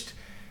 that's just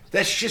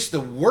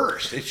the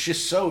worst. It's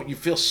just so, you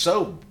feel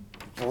so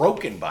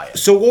broken by it.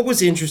 So what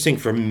was interesting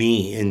for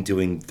me in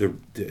doing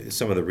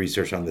some of the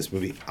research on this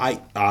movie,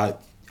 I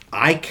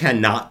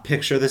cannot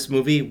picture this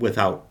movie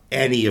without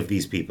any of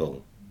these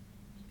people.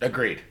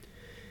 Agreed.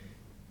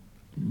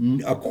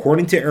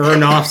 According to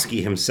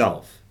Aronofsky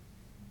himself,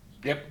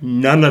 yep,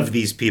 none of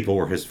these people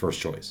were his first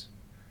choice.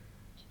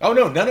 Oh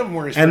no, none of them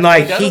were his and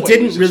first choice. And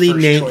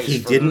he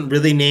didn't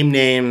really name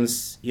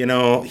names.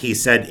 He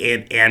said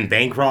Anne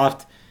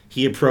Bancroft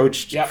he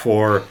approached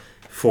for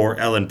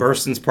Ellen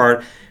Burstyn's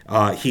part.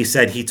 He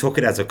said he took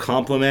it as a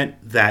compliment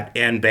that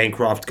Anne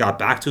Bancroft got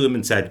back to him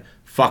and said,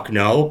 "Fuck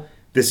no,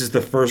 this is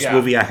the first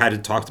movie I had to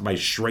talk to my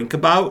shrink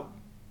about."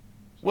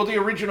 Well, the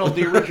original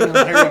Harry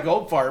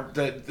Goldfarb,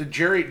 Harry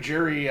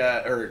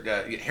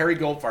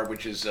Goldfarb,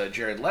 which is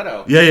Jared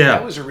Leto. Yeah.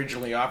 That was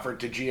originally offered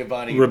to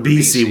Giovanni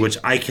Ribisi, which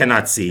I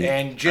cannot see.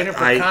 And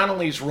Jennifer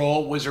Connelly's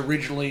role was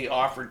originally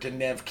offered to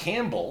Neve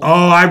Campbell.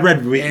 Oh, I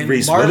read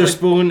Reese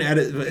Witherspoon. And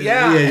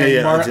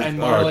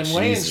Marlon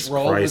Wayans'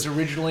 role was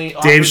originally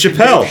offered Dave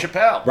Chappelle. To Dave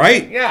Chappelle.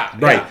 Right? Yeah.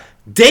 Right. Yeah.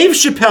 Dave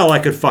Chappelle I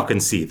could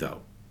fucking see,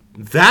 though.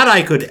 That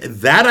I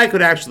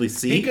could actually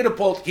see. He could have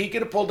pulled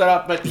it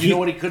off, but you know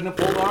what he couldn't have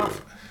pulled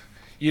off?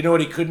 You know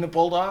what he couldn't have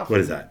pulled off? What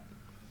is that?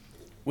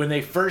 When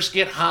they first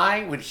get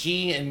high, when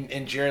he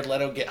and Jared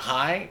Leto get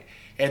high,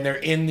 and they're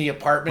in the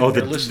apartment, and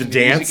they're listening to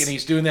dance, music, and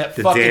he's doing that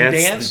fucking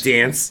dance. The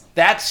dance.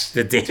 That's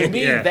The dance. to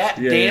me. Yeah, That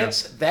yeah,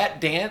 dance. yeah.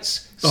 That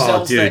dance Oh,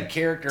 sells dude, that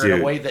character in dude.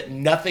 a way that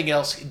nothing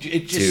else.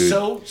 It just Dude.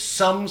 so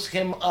sums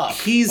him up.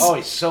 He's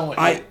so.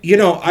 Brilliant.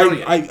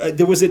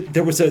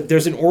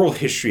 There's an oral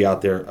history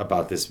out there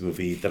about this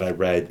movie that I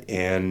read,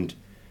 and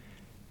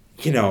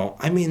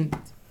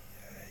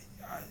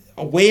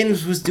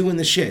Wayans was doing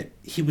the shit.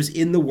 He was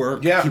in the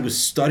work. Yeah. He was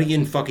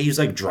studying he was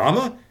like,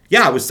 drama?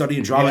 Yeah, I was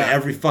studying drama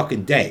every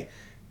fucking day.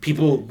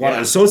 People want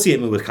to associate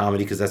me with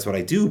comedy because that's what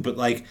I do, but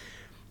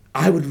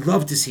I would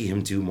love to see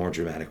him do more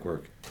dramatic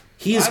work.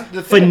 He's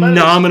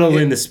phenomenal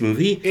in this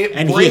movie,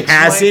 and he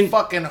hasn't.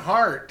 My fucking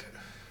heart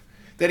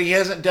that he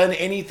hasn't done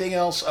anything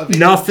else of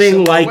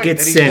nothing like it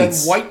that since.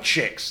 He's done White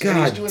Chicks.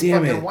 God he's doing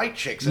damn fucking it. White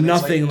Chicks. And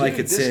Nothing it's like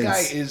it this since.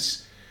 This guy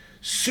is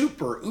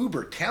super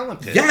uber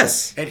talented.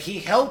 Yes, and he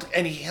held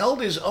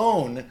his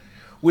own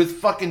with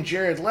fucking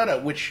Jared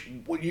Leto, which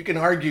you can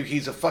argue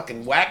he's a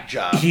fucking whack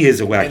job. He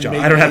is a whack job.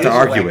 I don't have to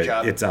argue it.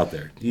 It's out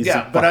there.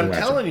 But I'm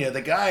telling you,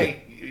 the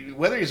guy,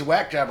 whether he's a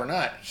whack job or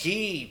not,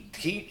 he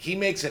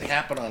makes it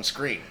happen on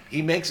screen.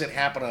 He makes it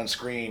happen on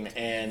screen,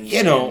 and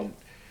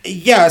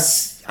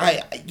yes,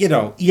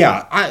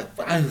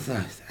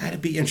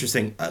 that'd be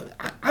interesting.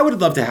 I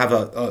would love to have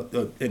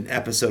an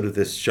episode of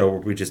this show where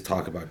we just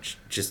talk about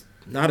just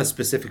not a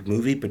specific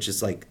movie, but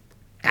just like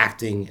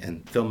acting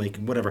and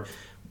filmmaking, whatever.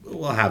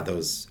 We'll have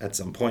those at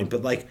some point,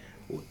 but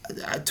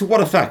to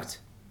what effect?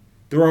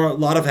 There are a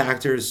lot of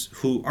actors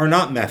who are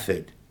not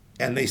method,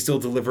 and they still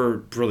deliver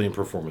brilliant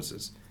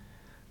performances.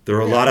 There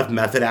are a lot of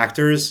method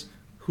actors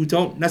who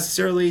don't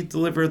necessarily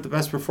deliver the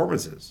best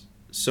performances.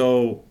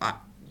 So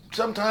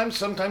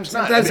sometimes not. Sometimes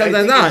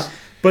not.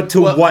 But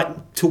to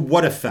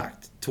what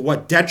effect? To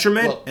what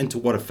detriment and to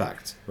what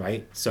effect?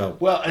 Right. So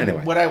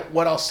anyway,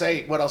 what I'll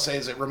say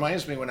is it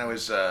reminds me when I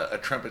was a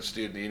trumpet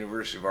student at the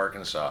University of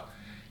Arkansas,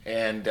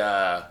 and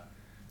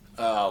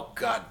oh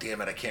god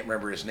damn it, I can't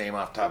remember his name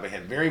off the top of my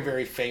head. Very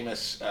very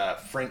famous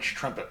French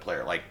trumpet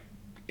player, like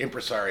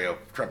impresario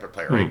trumpet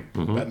player, right?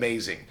 Mm-hmm.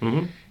 Amazing.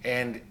 Mm-hmm.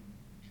 And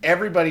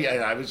everybody,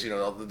 and I was,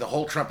 the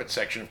whole trumpet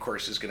section, of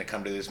course, is going to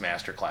come to his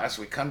master class.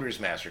 We come to his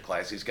master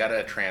class. He's got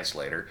a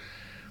translator.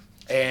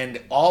 And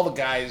all the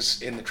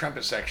guys in the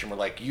trumpet section were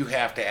like, you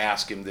have to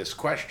ask him this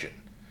question.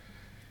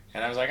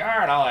 And I was like, all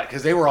right,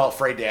 because they were all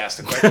afraid to ask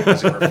the question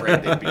because they were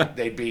afraid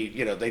they'd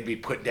be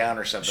put down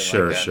or something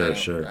like that.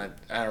 Sure. I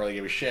don't really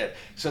give a shit.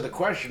 So the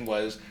question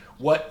was,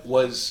 what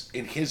was,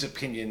 in his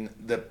opinion,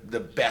 the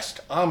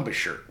best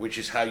embouchure, which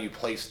is how you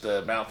place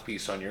the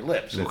mouthpiece on your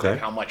lips. Okay. Like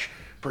how much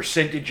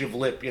percentage of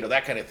lip,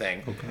 that kind of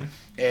thing. Okay.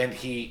 And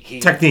he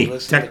technique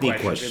listened to the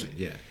question.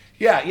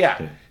 Yeah.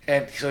 Okay.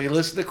 And so he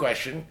listened to the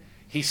question.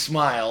 He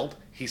smiled.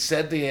 He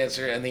said the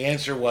answer, and the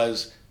answer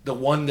was the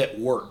one that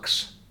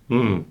works.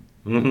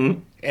 Mm-hmm.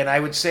 And I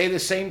would say the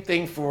same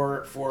thing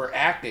for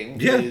acting.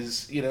 Yeah.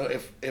 Is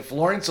if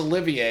Laurence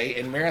Olivier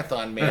in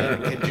Marathon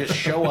Man can just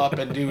show up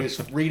and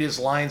read his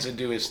lines and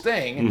do his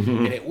thing,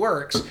 and it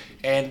works,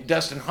 and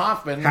Dustin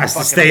Hoffman has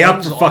to stay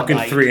up for fucking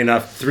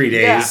 3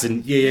 days,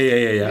 and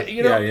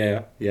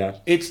yeah.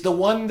 It's the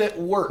one that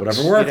works.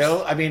 Whatever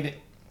works. I mean.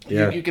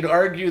 Yeah. You could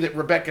argue that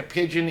Rebecca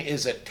Pidgeon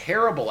is a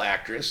terrible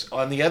actress.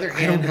 On the other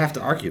hand, I don't have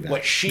to argue that.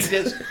 What she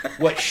does,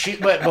 what she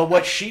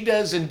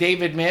does in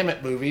David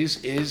Mamet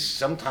movies is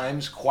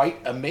sometimes quite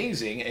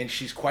amazing, and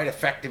she's quite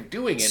effective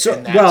doing it. So,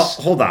 and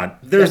hold on.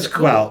 There's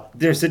cool.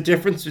 There's a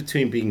difference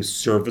between being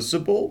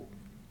serviceable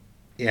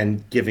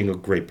and giving a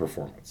great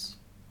performance.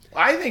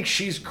 I think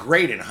she's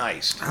great in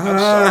Heist. I'm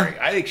sorry.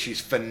 I think she's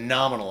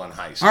phenomenal in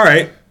Heist. All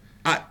right.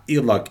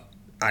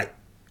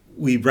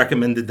 We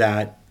recommended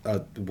that.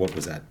 What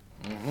was that?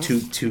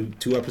 Mm-hmm.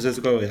 Two episodes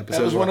ago.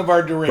 That was one of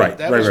our derivatives.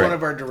 That was one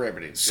of our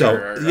derivatives. So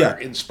our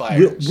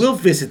inspires. We'll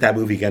visit that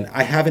movie again.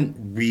 I haven't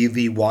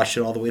really watched it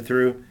all the way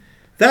through.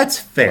 That's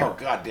fair. Oh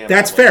goddamn!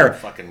 That's fair.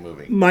 Fucking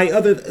movie.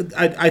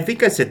 I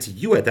think I said to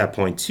you at that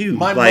point too.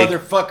 My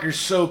motherfucker's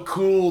so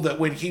cool that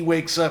when he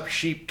wakes up,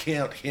 sheep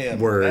count him.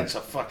 Word. That's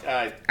a fuck.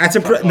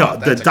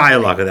 The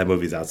dialogue of that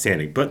movie is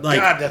outstanding. But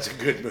God, that's a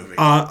good movie.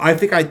 I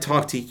think I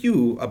talked to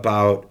you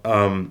about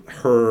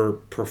her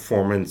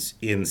performance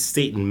in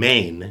State and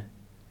Maine.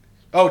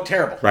 Oh,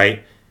 terrible!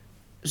 Right.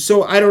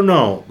 So I don't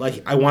know.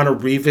 I want to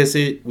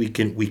revisit. We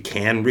can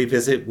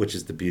revisit, which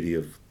is the beauty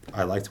of.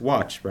 I like to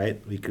watch,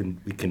 right? We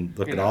can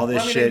look at all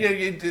this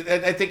shit.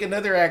 I think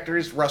another actor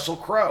is Russell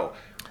Crowe.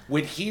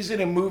 When he's in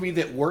a movie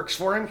that works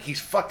for him, he's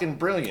fucking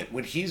brilliant.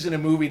 When he's in a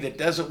movie that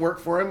doesn't work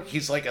for him,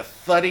 he's like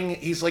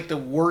he's like the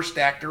worst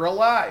actor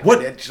alive.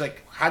 What? It's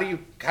like how do you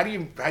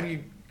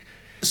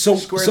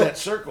square that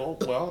circle?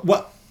 Well,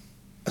 what?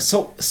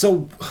 So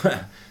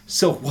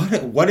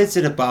what is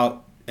it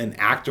about an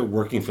actor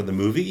working for the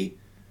movie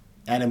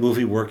and a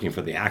movie working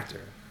for the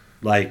actor?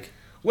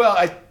 Well,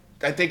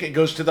 I think it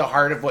goes to the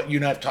heart of what you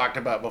and I have talked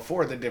about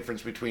before, the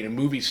difference between a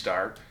movie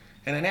star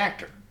and an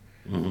actor.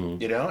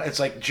 You know, it's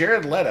like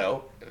Jared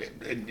Leto,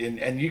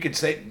 and you could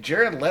say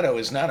Jared Leto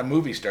is not a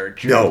movie star.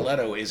 Jared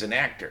Leto is an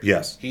actor.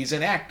 Yes. He's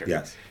an actor.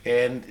 Yes.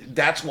 And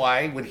that's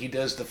why when he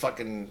does the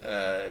fucking,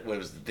 what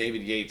was the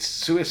David Yates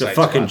Suicide The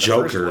fucking Squad,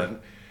 the first Joker. one,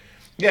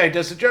 yeah, he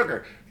does the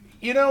Joker.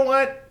 You know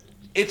what?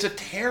 It's a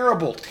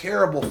terrible,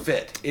 terrible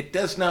fit. It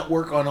does not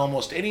work on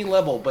almost any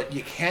level, but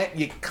you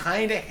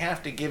kind of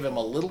have to give him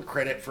a little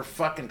credit for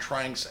fucking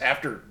trying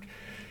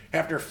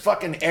after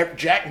fucking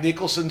Jack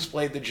Nicholson's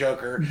played the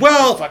Joker.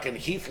 Well, and fucking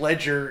Heath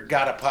Ledger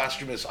got a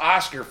posthumous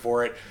Oscar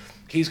for it.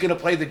 He's going to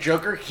play the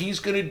Joker. He's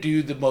going to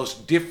do the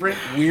most different,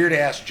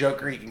 weird-ass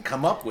Joker he can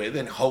come up with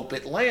and hope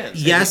it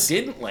lands. Yes. And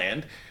it didn't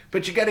land,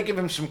 but you got to give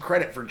him some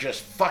credit for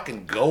just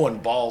fucking going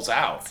balls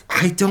out.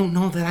 I don't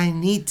know that I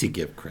need to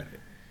give credit.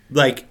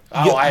 Like,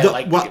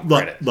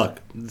 look,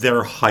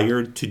 they're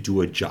hired to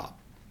do a job,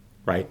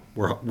 right?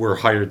 We're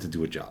hired to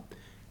do a job.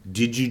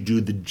 Did you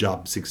do the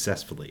job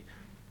successfully?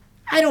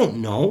 I don't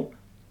know.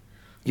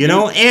 You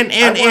know, and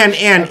I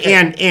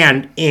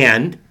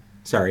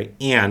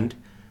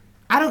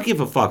don't give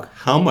a fuck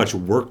how much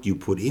work you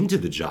put into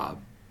the job.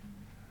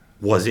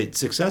 Was it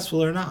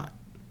successful or not?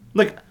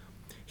 Like,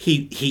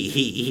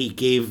 he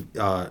gave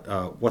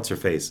what's her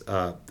face?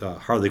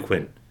 Harley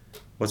Quinn.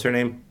 What's her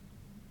name?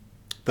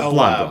 The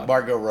blonde.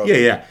 Margot Robbie.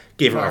 Yeah.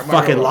 Gave her a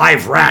fucking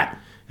live rat.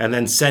 And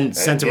then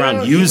sent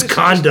around used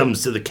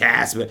condoms to the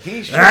cast. But,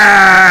 he's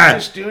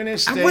just doing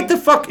his thing. What the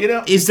fuck? You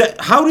know, is that?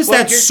 How does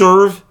that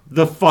serve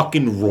the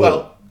fucking role?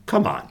 Well,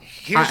 come on.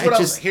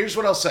 Here's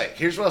what I'll say.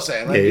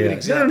 I'm going to give you an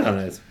example.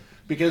 No.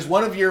 Because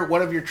one of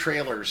your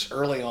trailers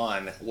early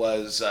on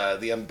was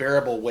the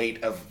unbearable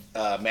weight of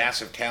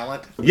massive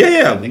talent.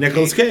 Yeah.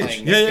 Nicolas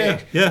Cage.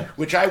 Yeah.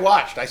 Which I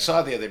watched. I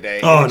saw the other day.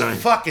 Oh, it's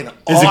nice. Fucking Is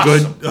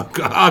awesome. it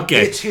good?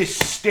 Okay. It's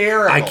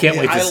hysterical. I can't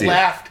wait to see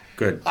laughed. it.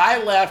 Good.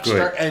 I laughed.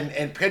 Good.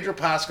 And Pedro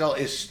Pascal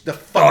is the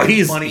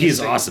fucking funniest. He's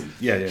thing. awesome.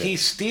 Yeah. He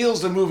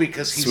steals the movie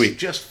because he's Sweet.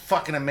 just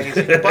fucking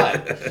amazing.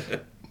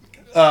 But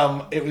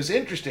it was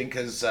interesting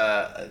because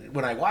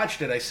when I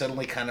watched it, I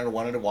suddenly kind of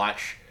wanted to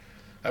watch.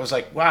 I was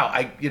like, wow,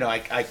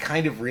 I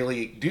kind of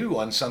really do,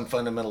 on some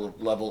fundamental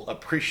level,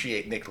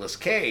 appreciate Nicolas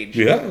Cage.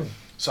 Yeah.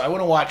 So I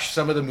want to watch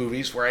some of the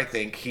movies where I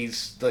think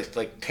he's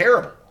like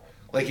terrible,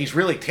 like he's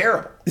really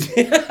terrible.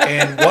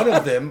 And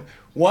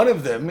one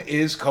of them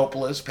is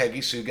Coppola's Peggy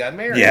Sue Got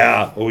Married.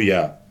 Yeah. Oh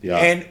yeah.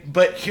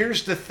 But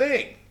here's the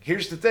thing.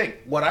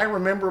 What I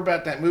remember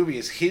about that movie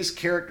is his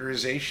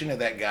characterization of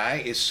that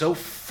guy is so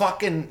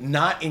fucking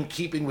not in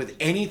keeping with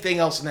anything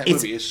else in that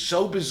movie. It's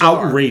so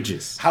bizarre.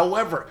 Outrageous.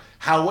 However,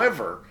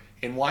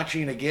 in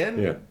watching it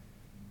again,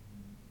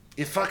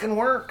 it fucking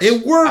works.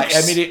 It works.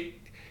 I mean,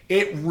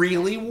 it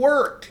really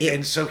worked.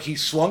 And so he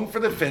swung for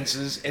the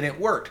fences, and it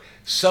worked.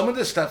 Some of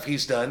the stuff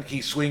he's done,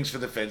 he swings for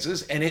the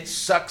fences, and it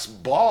sucks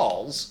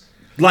balls.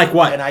 Like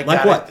what? And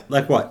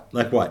Like what?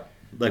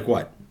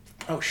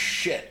 Oh,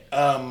 shit.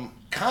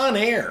 Con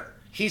Air.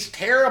 He's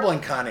terrible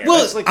in Con Air. Well,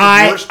 that's like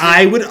the worst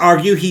I would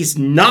argue he's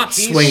not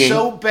swinging. He's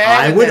so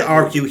bad. I would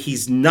argue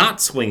he's not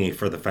swinging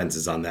for the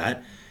fences on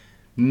that.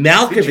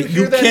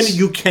 Malkovich,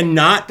 you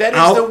cannot. That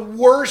is the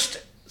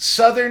worst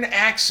Southern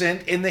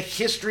accent in the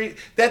history.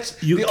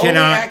 Only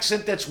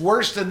accent that's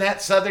worse than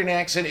that Southern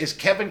accent is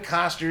Kevin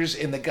Costner's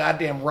in the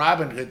goddamn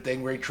Robin Hood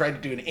thing where he tried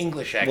to do an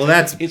English accent.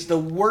 Well, it's the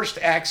worst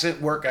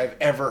accent work I've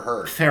ever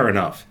heard. Fair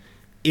enough.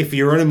 If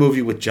you're in a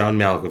movie with John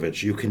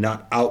Malkovich, you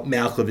cannot out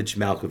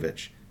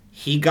Malkovich.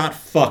 He got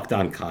fucked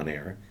on Con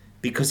Air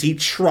because he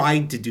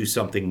tried to do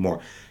something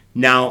more.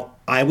 Now,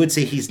 I would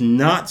say he's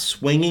not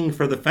swinging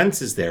for the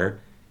fences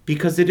there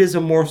because it is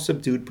a more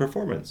subdued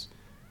performance.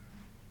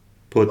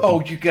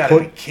 You gotta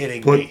be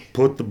kidding me.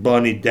 Put the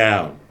bunny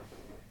down.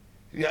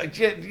 Yeah, Right?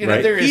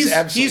 there is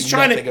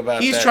absolutely nothing about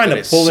that. He's trying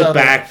to pull it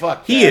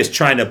back. He is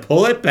trying to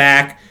pull it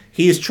back.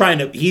 He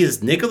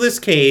is Nicolas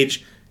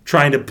Cage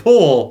trying to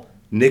pull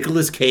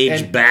Nicolas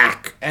Cage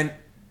back. And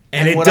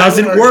it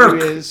doesn't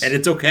work. And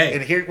it's okay.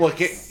 And here,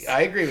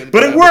 I agree with it.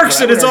 But it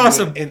works and it's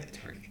awesome.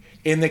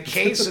 In the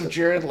case of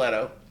Jared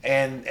Leto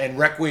and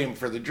Requiem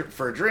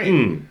for a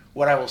Dream,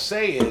 what I will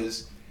say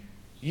is,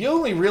 you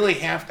only really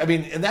have to,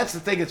 and that's the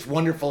thing that's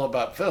wonderful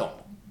about film.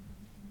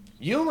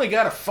 You only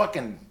got to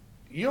fucking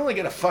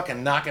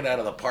knock it out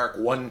of the park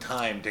one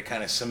time to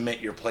kind of cement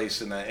your place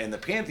in the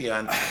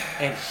pantheon.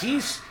 And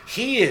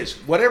he is,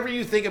 whatever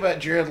you think about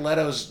Jared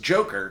Leto's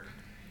Joker,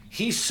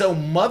 he's so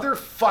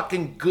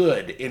motherfucking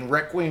good in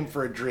Requiem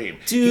for a Dream.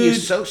 Dude. He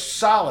is so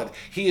solid.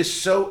 He is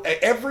so,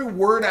 every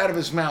word out of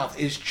his mouth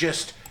is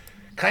just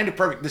kind of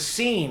perfect. The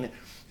scene,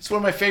 it's one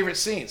of my favorite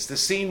scenes. The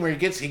scene where he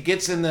gets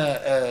in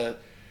the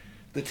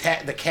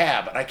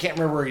cab, and I can't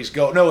remember where he's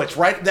going. No, it's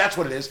right. That's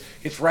what it is.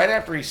 It's right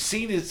after he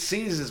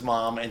sees his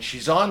mom, and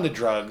she's on the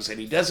drugs,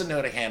 and he doesn't know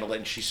how to handle it,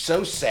 and she's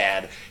so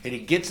sad. And he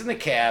gets in the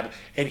cab,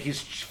 and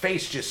his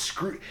face just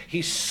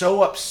he's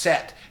so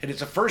upset, and it's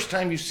the first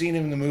time you've seen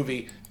him in the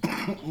movie,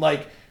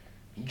 like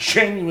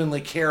genuinely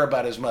care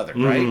about his mother,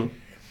 right?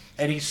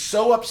 And he's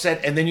so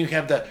upset, and then you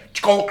have the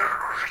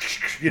drugs,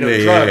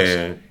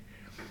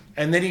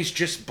 and then he's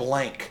just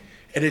blank,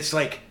 and it's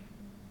like,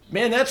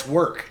 Man, that's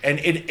work,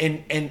 and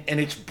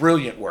it's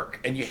brilliant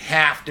work, and you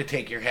have to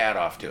take your hat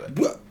off to it.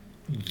 Well,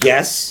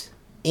 yes,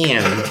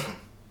 and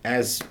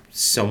as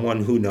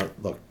someone who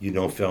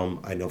film,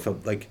 I know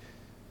film, like,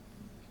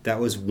 that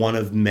was one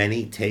of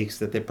many takes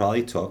that they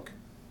probably took,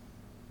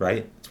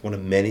 right? It's one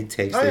of many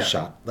takes they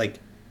shot. Like,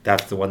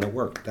 that's the one that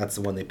worked. That's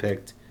the one they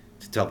picked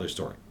to tell their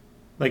story.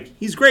 Like,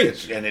 he's great.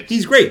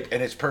 He's great.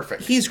 And it's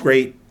perfect. He's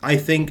great. I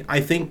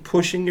think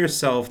pushing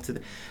yourself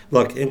to...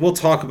 Look, and we'll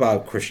talk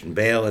about Christian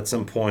Bale at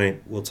some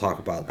point. We'll talk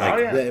about,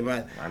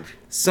 like,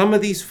 some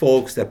of these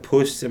folks that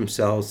push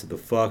themselves to the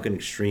fucking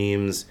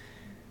extremes,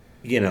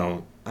 you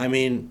know, I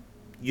mean,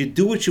 you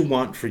do what you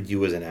want for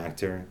you as an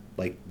actor.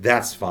 Like,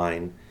 that's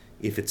fine.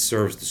 If it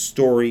serves the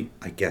story,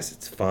 I guess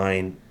it's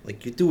fine.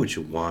 Like, you do what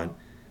you want.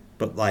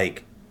 But,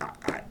 like,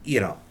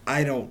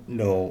 I don't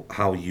know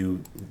how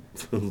you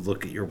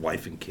look at your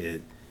wife and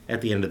kid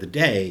at the end of the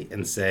day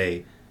and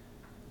say,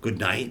 good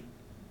night,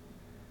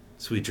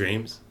 sweet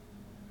dreams.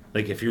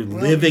 Like, if you're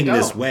living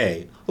this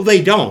way. Well,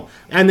 they don't.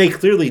 And they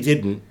clearly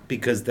didn't,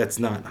 because that's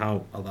not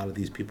how a lot of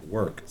these people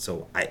work.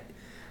 So, I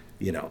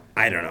don't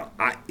know.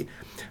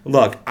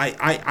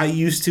 I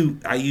used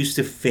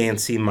to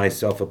fancy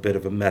myself a bit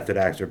of a method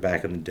actor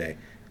back in the day.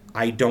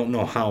 I don't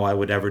know how I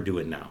would ever do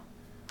it now.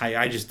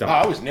 I just don't. Oh,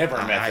 I was never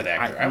a method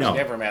actor. I was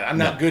never a method. I'm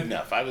not good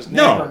enough. I was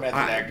never a method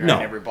actor. I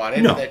never bought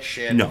into that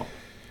shit. No.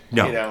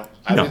 You know,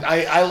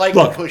 I like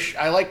to push.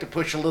 I like to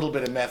push a little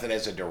bit of method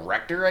as a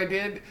director. I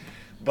did,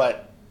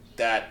 but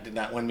that did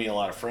not win me a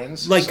lot of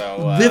friends. Like,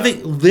 so,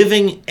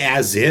 living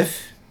as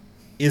if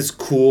is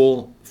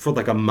cool for,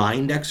 like, a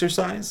mind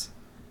exercise.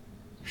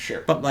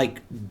 Sure. But,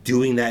 like,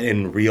 doing that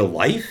in real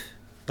life,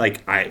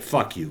 like,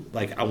 fuck you.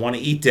 Like, I want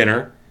to eat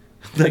dinner.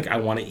 Like, I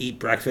want to eat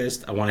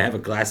breakfast. I want to have a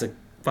glass of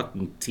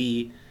fucking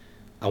tea.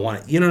 I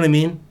want to, you know what I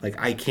mean? Like,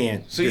 I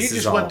can't. So you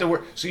just want the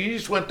work. So you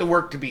just want the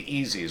work to be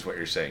easy, is what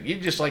you're saying. You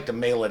just like to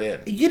mail it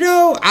in. You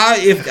know, I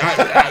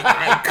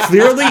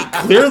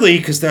clearly,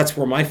 because that's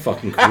where my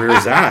fucking career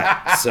is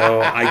at.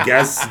 So I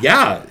guess,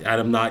 yeah,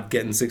 I'm not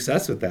getting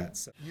success with that.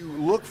 So. You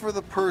look for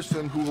the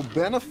person who will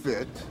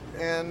benefit,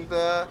 and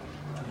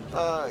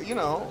you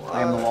know.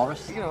 I am the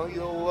walrus. You know,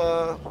 you'll.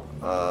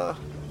 Well,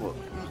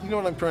 you know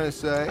what I'm trying to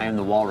say. I am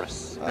the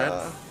walrus.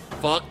 That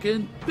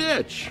fucking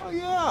bitch. Oh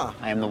yeah.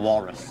 I am the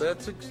walrus.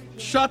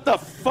 Shut the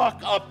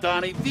fuck up,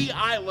 Donnie.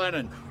 V.I.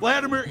 Lenin.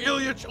 Vladimir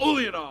Ilyich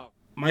Ulyanov.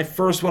 My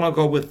first one, I'll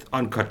go with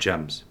Uncut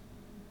Gems.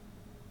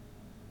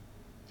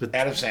 The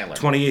Adam Sandler.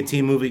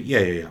 2018 movie.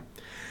 Yeah.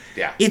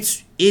 Yeah.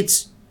 It's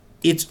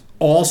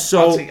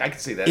also. I can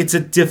see that. It's a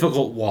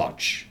difficult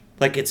watch.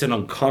 Like, it's an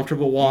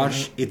uncomfortable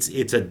watch. Mm-hmm.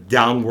 It's a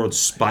downward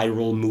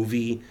spiral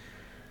movie.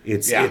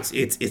 It's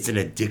an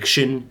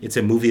addiction. It's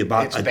a movie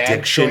about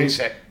addiction.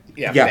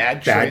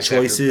 Bad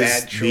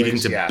choices leading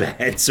to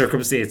bad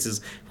circumstances,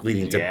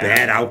 leading to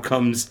bad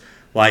outcomes.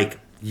 Like,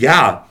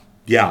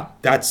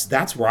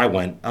 that's where I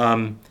went.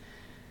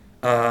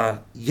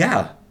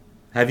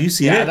 Have you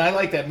seen it? Yeah, and I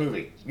like that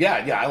movie.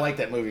 Yeah, I like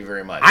that movie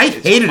very much. I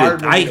hated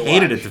it. I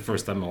hated it the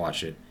first time I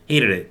watched it.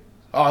 Hated it.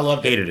 Oh, I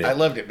loved it. Hated it. I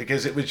loved it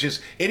because it was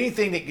just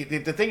anything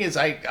that. The thing is,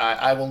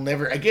 I will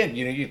never again.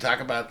 You know, you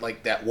talk about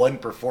like that one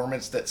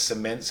performance that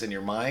cements in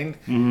your mind,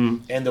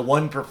 and the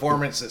one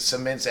performance that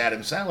cements Adam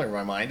Sandler in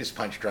my mind is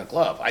Punch Drunk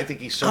Love. I think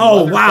he's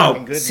so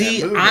motherfucking good. See,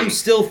 in that movie. I'm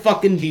still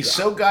fucking. He's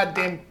so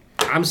goddamn.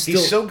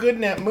 He's so good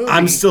in that movie.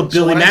 I'm still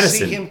Billy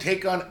Madison. I see him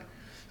take on.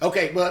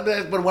 Okay,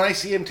 but when I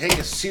see him take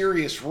a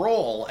serious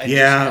role and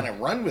just kind of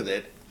run with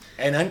it.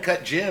 And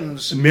Uncut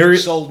Gems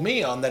sold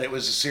me on that it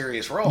was a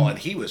serious role, and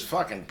he was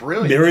fucking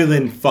brilliant. Mary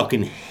Lynn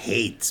fucking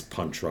hates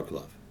Punch Drunk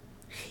Love.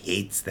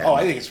 Hates that. Oh,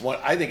 I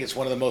think it's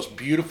one of the most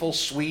beautiful,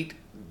 sweet,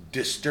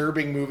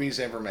 disturbing movies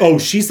ever made. Oh,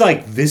 she's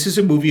like, this is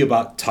a movie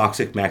about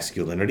toxic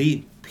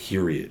masculinity.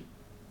 Period.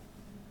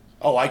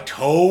 Oh, I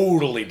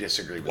totally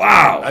disagree with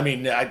that. I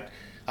mean,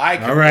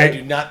 I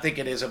do not think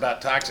it is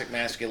about toxic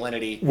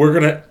masculinity.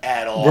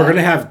 At all. We're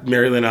gonna have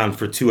Mary Lynn on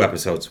for 2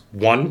 episodes.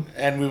 One,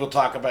 and we will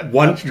talk about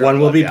one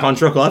will be Punch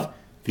Drunk Love.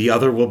 The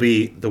other will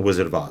be The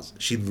Wizard of Oz.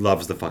 She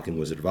loves the fucking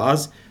Wizard of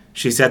Oz.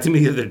 She said to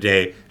me the other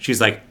day,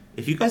 she's like,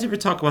 if you guys ever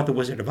talk about The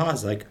Wizard of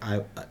Oz, like,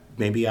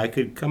 maybe I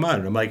could come on.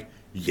 And I'm like,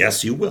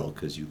 yes, you will,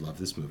 because you love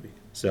this movie.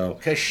 So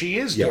because she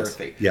is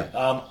Dorothy.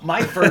 Yeah.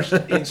 My first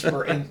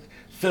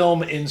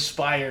film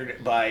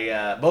inspired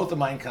by both of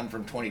mine come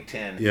from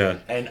 2010. Yeah.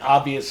 And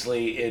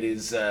obviously it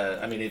is.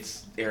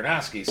 It's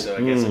Aronofsky, so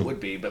I guess it would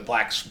be. But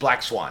Black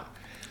Swan.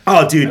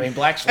 Oh, dude! I mean,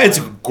 Black Swan. It's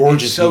a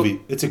gorgeous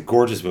movie. It's a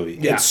gorgeous movie.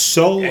 Yeah. It's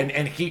so.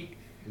 And he.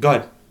 Go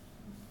ahead.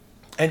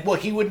 And well,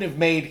 he would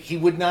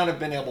not have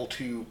been able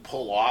to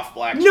pull off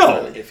Black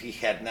Swan if he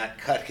had not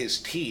cut his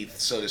teeth,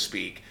 so to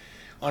speak,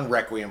 on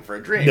Requiem for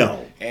a Dream.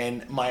 No.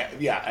 And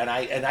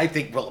I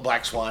think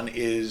Black Swan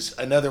is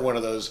another one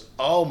of those,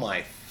 oh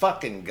my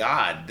fucking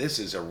God, this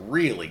is a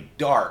really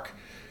dark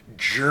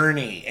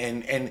journey.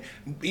 And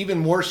even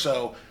more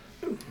so,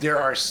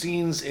 there are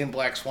scenes in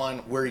Black Swan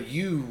where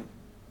I've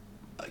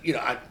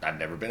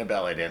never been a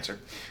ballet dancer,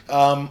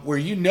 where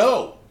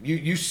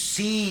you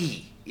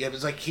see it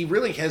was like he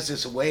really has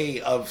this way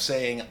of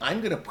saying, I'm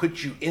going to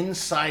put you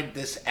inside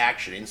this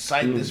action,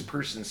 inside this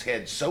person's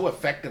head so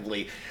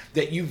effectively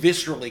that you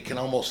viscerally can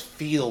almost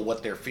feel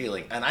what they're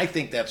feeling. And I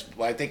think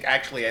I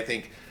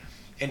think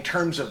in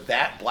terms of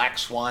that, Black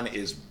Swan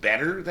is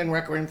better than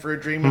Requiem for a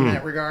Dream in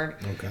that regard.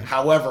 Okay.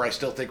 However, I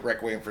still think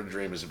Requiem for a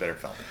Dream is a better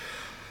film.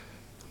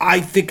 I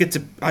think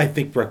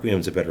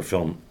Requiem's a better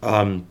film.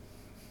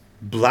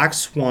 Black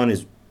Swan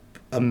is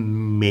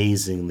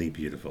amazingly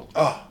beautiful.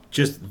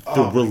 Just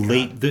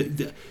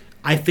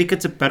I think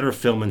it's a better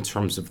film in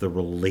terms of the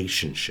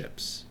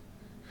relationships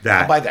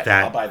I'll buy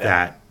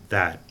that.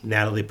 that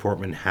Natalie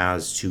Portman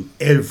has to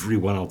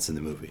everyone else in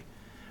the movie.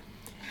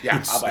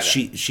 Yeah, I'll buy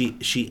that.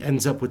 She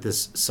ends up with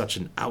such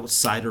an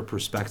outsider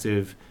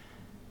perspective.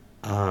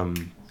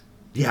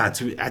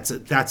 That's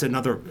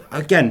another.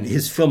 Again,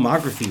 his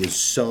filmography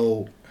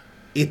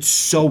is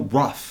so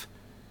rough.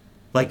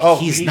 Like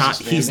he's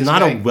not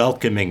a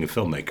welcoming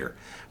filmmaker.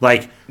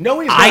 Like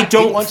no, he's not. I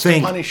don't he wants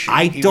think to punish you.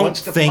 I He don't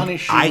wants to think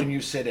punish you when you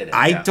sit in it.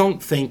 I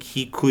don't think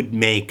he could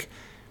make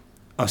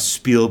a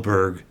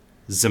Spielberg,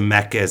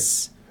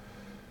 Zemeckis,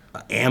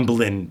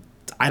 Amblin.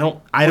 I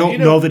don't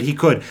know that he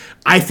could.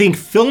 I think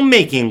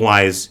filmmaking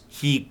wise,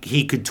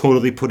 he could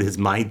totally put his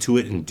mind to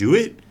it and do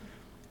it.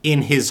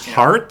 In his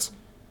heart,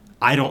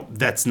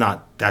 that's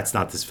not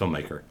this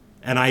filmmaker.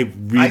 And I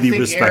really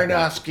respect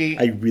Aronofsky,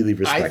 that. I really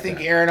respect that. I think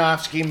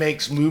Aronofsky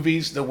makes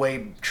movies the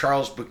way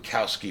Charles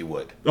Bukowski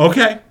would.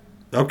 Okay.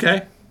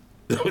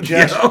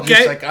 Just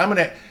like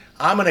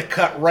I'm gonna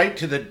cut right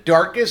to the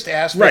darkest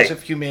aspects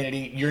of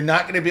humanity. You're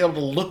not gonna be able to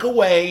look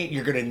away.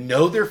 You're gonna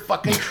know they're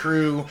fucking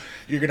true.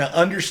 You're gonna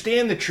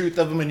understand the truth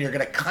of them, and you're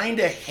gonna kind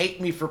of hate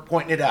me for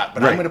pointing it out.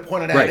 But I'm gonna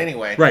point it out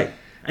anyway. Right.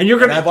 And you're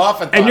gonna. And I've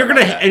often thought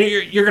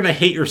you're gonna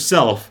hate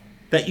yourself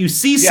that you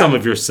see some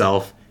of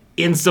yourself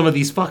in some of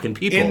these fucking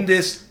people. In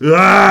this.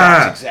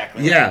 That's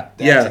exactly right. Yeah.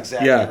 That's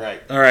exactly right.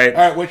 All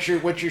right. What's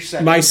your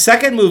second? My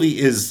second movie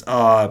is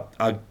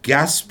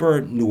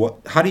Gaspar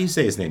Noé. How do you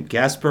say his name?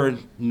 Gaspar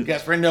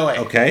Noé.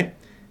 Okay.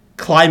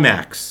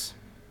 Climax.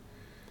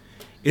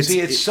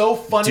 It's so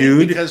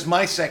funny because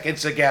my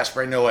second's a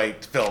Gaspar Noé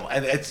film,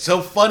 and it's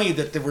so funny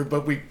that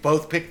we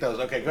both picked those.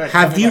 Okay, go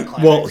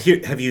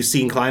ahead. Have you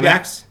seen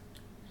Climax? Yeah.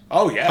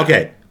 Oh yeah.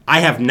 Okay, I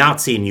have not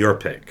seen your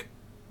pick.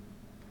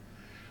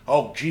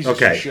 Oh Jesus!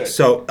 Okay, you should.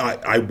 So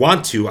I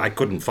want to. I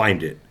couldn't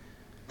find it.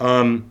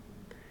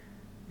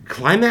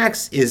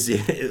 Climax is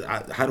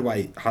how do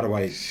I?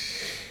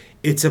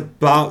 It's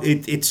about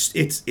it's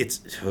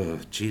oh,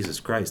 Jesus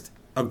Christ.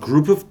 A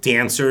group of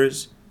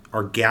dancers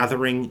are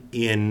gathering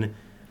in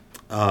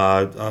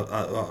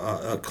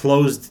a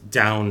closed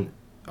down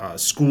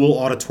school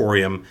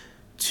auditorium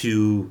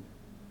to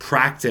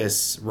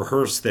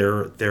rehearse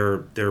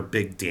their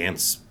big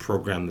dance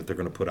program that they're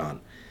going to put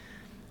on.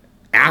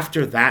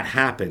 After that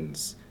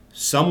happens,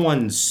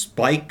 someone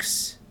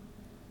spikes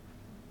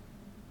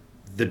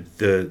the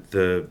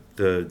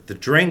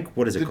drink.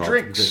 What is it called?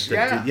 Drinks,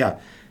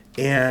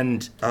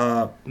 and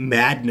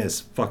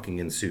madness fucking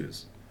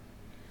ensues.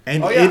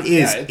 And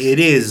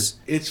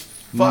it's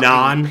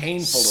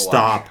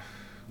non-stop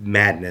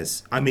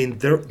madness. I mean,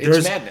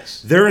 there's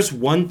madness. There's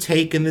one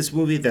take in this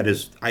movie that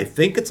is, I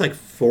think it's like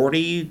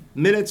 45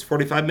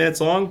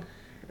 minutes long.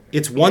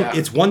 It's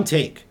one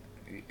take.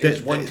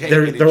 It's one take.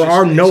 There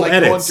are no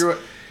edits.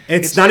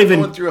 It's not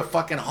even going through a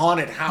fucking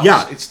haunted house.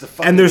 Yeah, it's the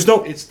fucking. And there's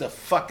no. It's the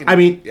fucking. I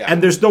mean,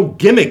 and there's no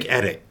gimmick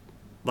edit.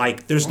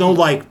 Like, there's no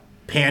like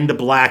pan to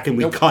black and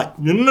we cut.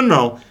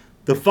 No.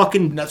 The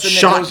fucking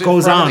shot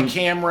goes on. The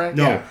camera.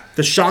 No,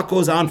 the shot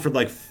goes on for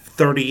like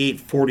 38,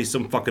 40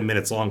 some fucking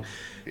minutes long.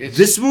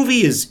 This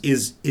movie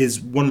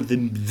is one of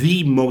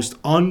the most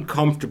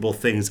uncomfortable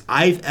things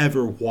I've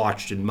ever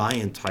watched in my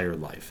entire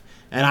life,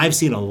 and I've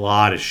seen a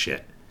lot of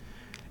shit.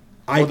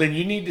 Well, then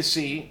you need to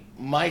see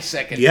my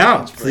second.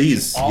 Yeah,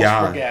 please. Also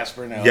yeah.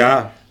 Gaspar Noé.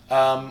 Yeah.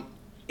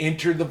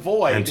 Enter the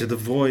Void. Enter the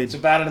Void. It's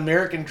about an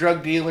American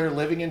drug dealer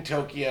living in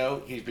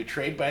Tokyo. He's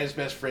betrayed by his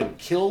best friend,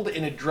 killed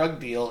in a drug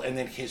deal, and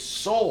then his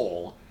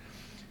soul,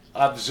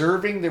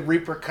 observing the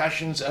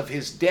repercussions of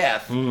his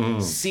death,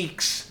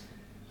 seeks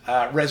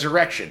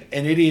resurrection.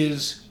 And it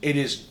is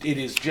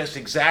just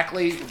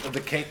exactly the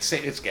case.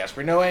 It's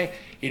Gaspar Noé.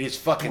 It is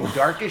fucking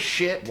dark as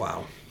shit.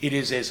 Wow. It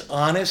is as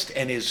honest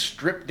and as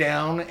stripped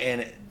down,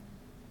 and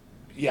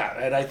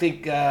I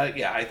think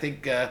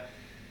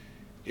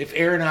if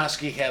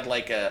Aronofsky had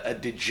like a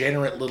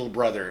degenerate little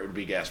brother, it would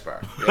be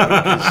Gaspar.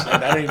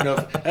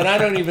 Yeah, and I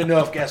don't even know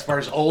if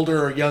Gaspar's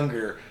older or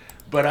younger,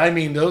 but I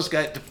mean those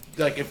guys.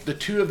 Like if the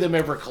two of them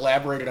ever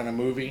collaborated on a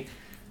movie,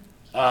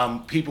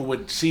 people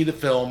would see the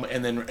film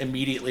and then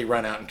immediately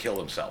run out and kill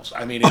themselves.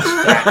 I mean, it's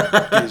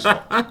that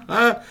dismal.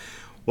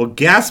 Well,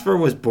 Gaspar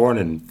was born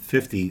in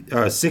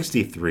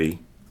 63,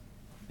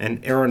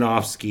 and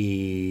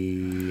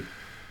Aronofsky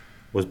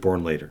was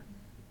born later.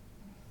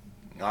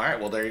 All right,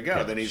 well, there you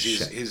go. Then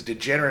he's his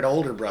degenerate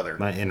older brother.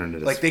 My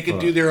internet is like they could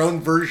do their own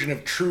version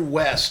of True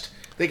West.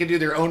 They could do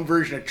their own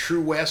version of True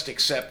West,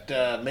 except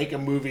make a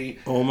movie.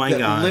 Oh my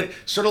God!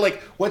 Sort of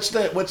like what's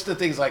the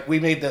things like we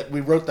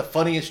wrote the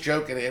funniest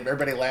joke and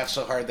everybody laughed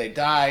so hard they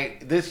die.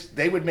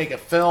 They would make a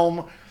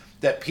film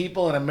that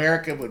people in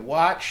America would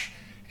watch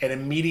and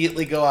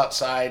immediately go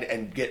outside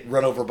and get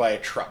run over by a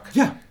truck.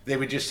 Yeah. They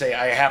would just say,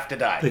 I have to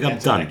die. I'm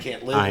done. I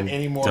can't live I'm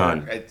anymore.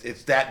 done.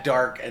 It's that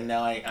dark, and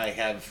now I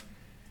have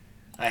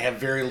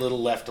very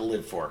little left to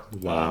live for.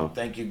 Wow.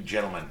 Thank you,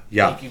 gentlemen.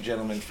 Yeah. Thank you,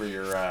 gentlemen, for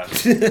your...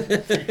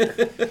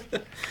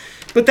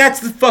 But that's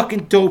the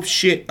fucking dope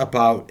shit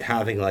about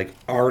having, like,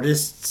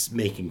 artists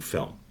making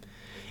film.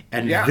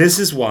 And this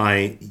is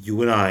why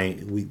you and I,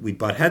 we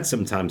butt heads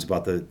sometimes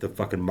about the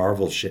fucking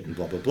Marvel shit and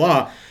blah, blah,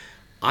 blah.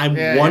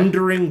 I'm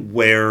wondering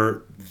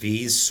where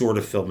these sort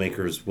of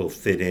filmmakers will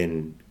fit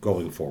in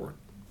going forward.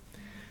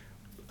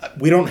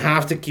 We don't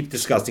have to keep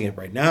discussing it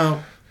right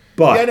now,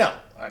 but... Yeah, no.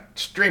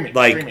 Streaming.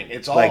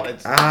 It's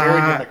it's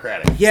very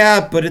democratic.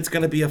 Yeah, but it's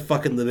going to be a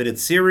fucking limited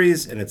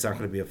series, and it's not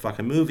going to be a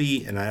fucking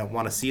movie, and I don't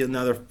want to see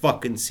another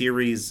fucking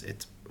series.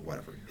 It's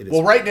whatever. It is.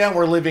 Well, right now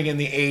we're living in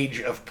the age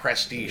of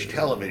prestige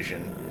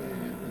television,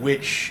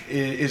 which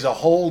is a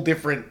whole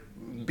different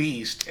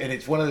beast, and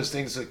it's one of those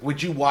things like,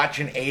 would you watch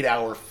an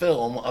 8-hour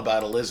film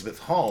about Elizabeth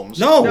Holmes?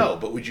 No,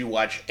 but would you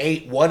watch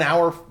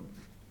 1-hour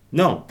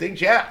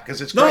things? Yeah,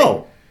 because it's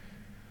great.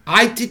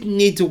 I didn't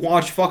need to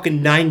watch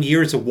fucking 9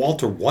 years of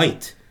Walter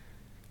White.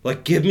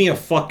 Like, give me a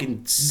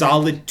fucking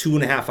solid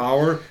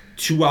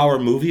 2.5-hour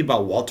movie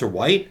about Walter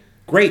White.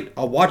 Great,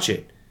 I'll watch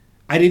it.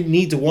 I didn't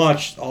need to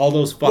watch all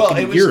those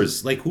fucking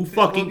years. Like, who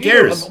fucking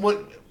cares?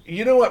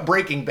 You know what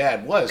Breaking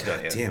Bad was,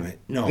 don't you? Damn it,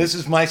 no. This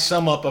is my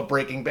sum up of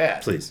Breaking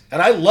Bad. Please.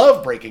 And I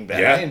love Breaking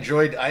Bad. Yeah.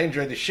 I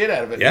enjoyed the shit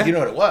out of it. Yeah. But you know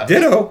what it was?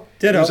 Ditto.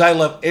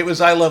 It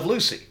was I Love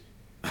Lucy.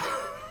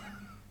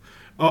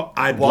 Oh,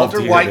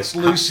 Walter White's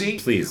Lucy.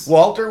 Please.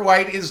 Walter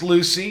White is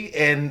Lucy,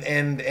 and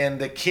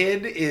the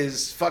kid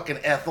is fucking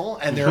Ethel,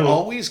 and they're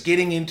always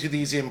getting into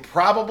these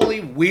improbably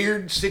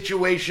weird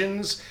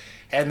situations,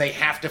 and they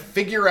have to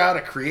figure out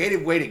a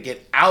creative way to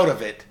get out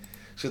of it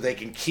so they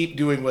can keep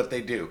doing what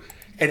they do.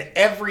 And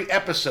every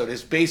episode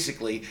is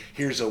basically,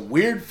 here's a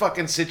weird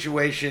fucking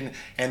situation,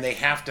 and they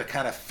have to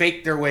kind of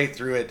fake their way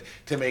through it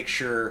to make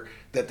sure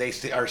that they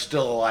are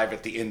still alive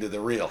at the end of the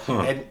reel.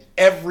 And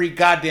every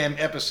goddamn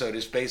episode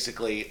is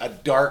basically a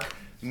dark,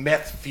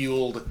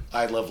 meth-fueled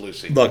I Love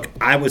Lucy. Look,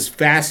 I was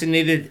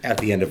fascinated at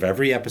the end of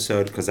every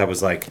episode because I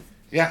was like,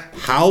 yeah,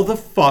 how the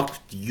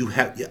fuck do you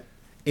have... Yeah,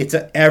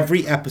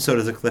 every episode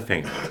is a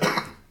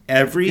cliffhanger.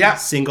 Every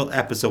single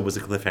episode was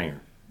a cliffhanger.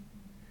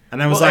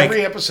 And I was like...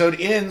 every episode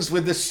ends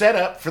with the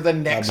setup for the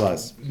next... God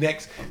bless.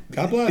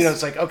 God bless. You know,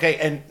 it's like, okay,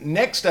 and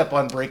next up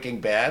on Breaking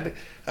Bad,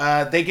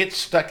 they get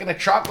stuck in a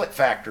chocolate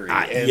factory.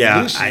 And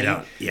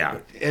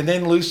and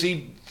then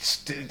Lucy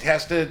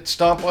has to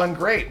stomp on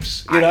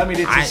grapes. You know, I mean,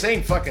 it's the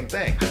same fucking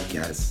thing.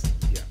 Yes.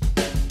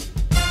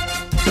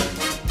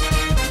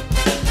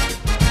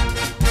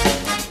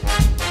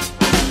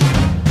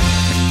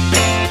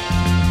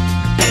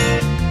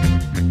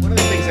 One of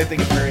the things I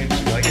think is very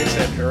interesting, like I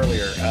said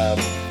earlier,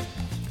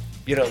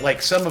 you know,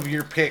 like some of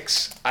your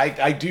picks,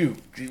 I do.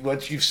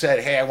 Once you've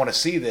said, "Hey, I want to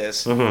see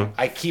this,"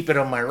 I keep it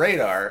on my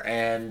radar,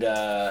 and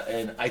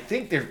I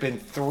think there've been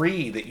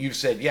 3 that you've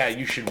said, "Yeah,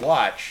 you should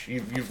watch."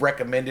 You've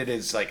recommended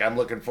as like, "I'm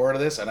looking forward to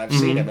this," and I've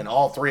seen them, and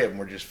all 3 of them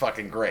were just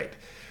fucking great.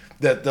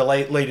 The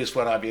latest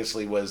one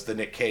obviously was the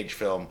Nick Cage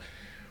film,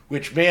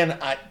 which, man,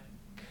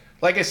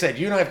 like I said,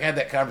 you and I have had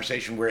that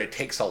conversation where it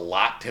takes a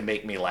lot to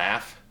make me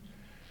laugh.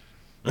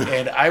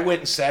 And I went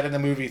and sat in the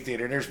movie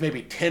theater, and there's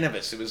maybe 10 of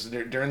us. It was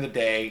during the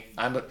day.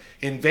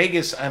 In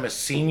Vegas, I'm a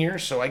senior,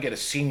 so I get a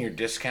senior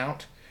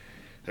discount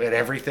at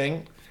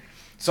everything.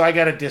 So I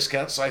got a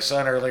discount, so I saw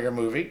an earlier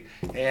movie.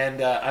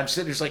 And I'm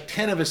sitting, there's like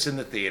 10 of us in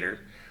the theater.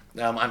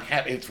 I'm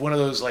happy. It's one of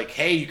those like,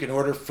 hey, you can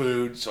order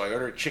food. So I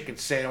order a chicken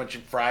sandwich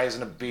and fries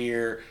and a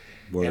beer.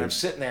 Word. And I'm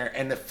sitting there,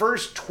 and the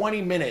first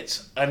 20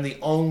 minutes, I'm the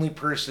only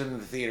person in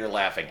the theater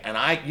laughing. And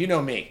you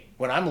know me,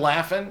 when I'm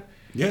laughing...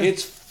 Yeah.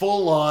 It's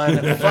full on,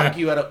 fuck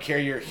you, I don't care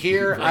you're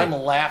here, right. I'm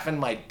laughing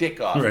my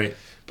dick off. Right.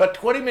 But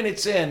 20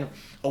 minutes in,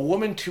 a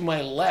woman to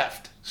my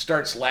left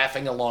starts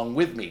laughing along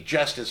with me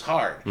just as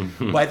hard.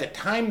 Mm-hmm. By the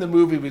time the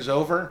movie was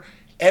over,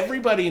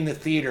 everybody in the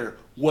theater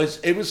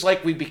it was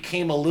like we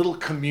became a little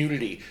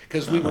community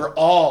because we were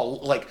all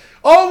like,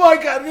 oh my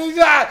God,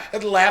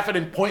 and laughing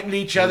and pointing at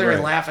each other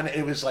and laughing.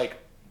 It was like,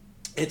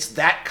 it's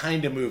that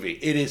kind of movie.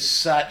 It is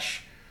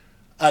such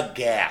a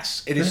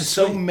gas. It is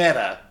so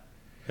meta.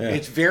 Yeah.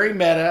 It's very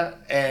meta,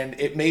 and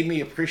it made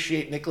me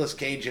appreciate Nicolas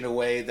Cage in a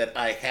way that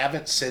I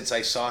haven't since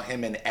I saw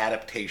him in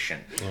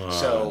Adaptation.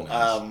 Nice.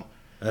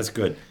 That's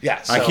good.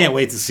 Yeah, I can't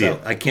wait to see it.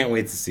 I can't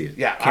wait to see it.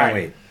 Yeah, can't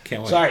wait.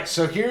 Can't wait. All right,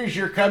 so here's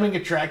your coming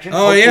attraction.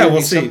 Oh, yeah,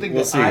 we'll see. Something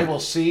that I will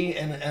see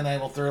and I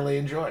will thoroughly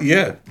enjoy.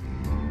 Yeah.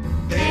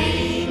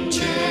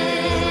 Angel,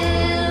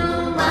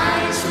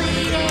 my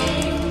sweet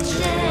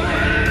angel.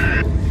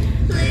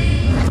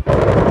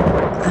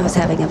 I was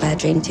having a bad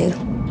dream, too.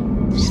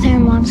 Is there a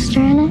monster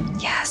in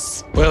it?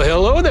 Yes. Well,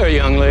 hello there,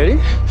 young lady.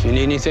 If you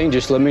need anything,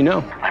 just let me know.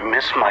 I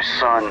miss my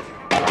son.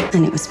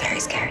 And it was very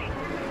scary.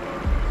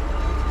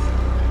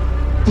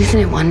 Isn't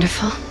it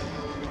wonderful?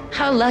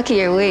 How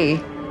lucky are we?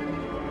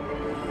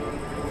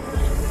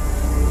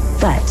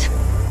 But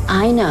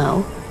I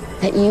know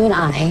that you and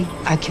I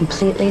are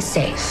completely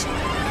safe.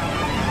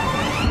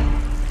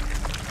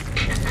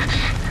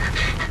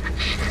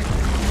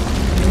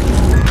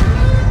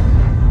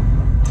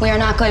 We are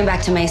not going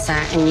back to Mesa,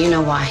 and you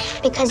know why.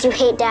 Because you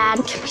hate Dad.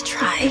 Can we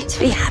try to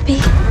be happy?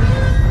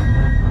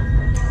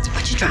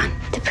 What you drawn?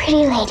 The pretty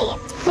lady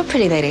What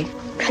pretty lady?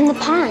 from the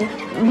pond.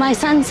 My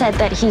son said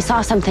that he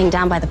saw something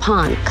down by the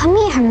pond. Come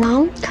here,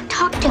 Mom. Come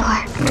talk to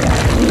her.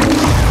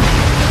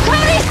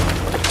 Cody!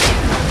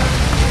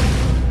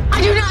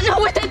 I do not know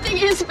what that thing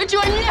is, but you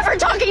are never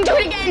talking to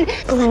it again.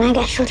 Well, then I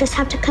guess she'll just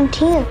have to come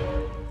to you.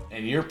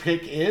 And your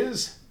pick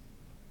is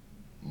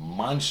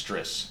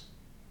Monstrous.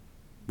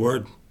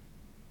 Word.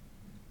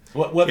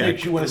 What Yeah,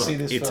 makes you want to look, see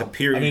this it's film? a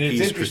period piece.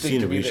 Interesting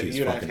Christina to me Ricci that is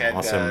you and I've fucking had,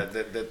 awesome.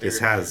 that This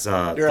there has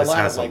are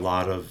a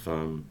lot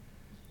of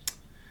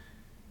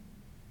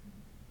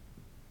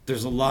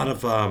there's a lot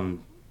of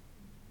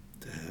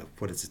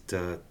what is it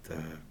the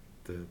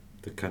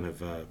kind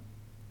of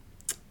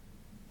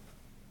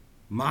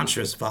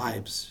monstrous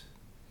vibes.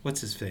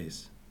 What's his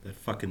face? That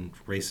fucking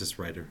racist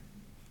writer.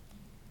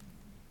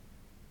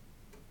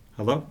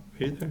 Hello?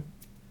 Are you there?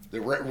 The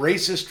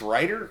racist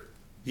writer?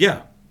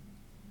 Yeah.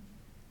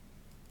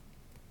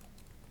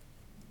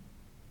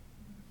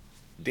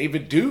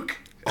 David Duke?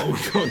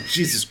 Oh,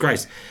 Jesus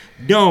Christ.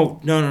 No.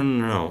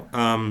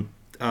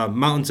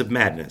 Mountains of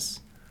Madness.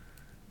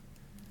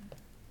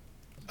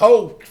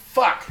 Oh,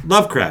 fuck.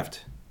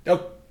 Lovecraft.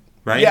 Oh,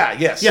 right? Yeah,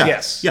 yes. Yeah.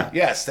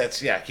 Yes,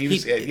 that's, yeah. He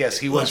was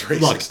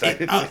racist.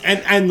 Look,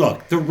 and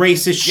look, the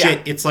racist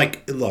shit, it's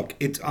like, look,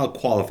 I'll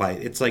qualify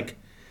it. It's like,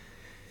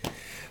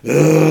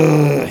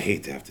 I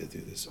hate to have to do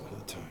this all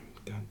the time.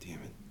 God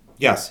damn it.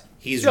 Yes,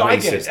 he's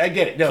racist. I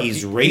get it. No,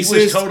 he's he racist.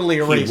 was totally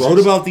a racist. He wrote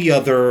about the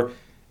other,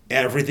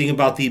 everything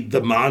about the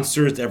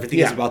monsters, everything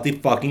is Yeah. about the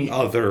fucking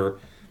other.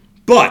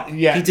 But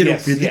he did a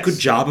really good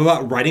job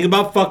about writing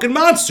about fucking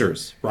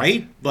monsters,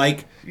 right?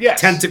 Like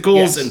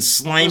tentacles and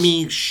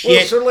slimy shit.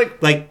 Well, sort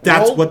of like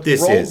that's what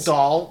this is.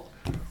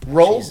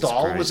 Roald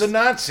Dahl was a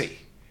Nazi.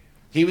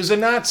 He was a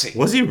Nazi.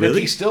 Was he really?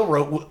 But he still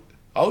wrote.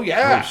 Oh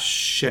yeah. Oh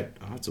shit!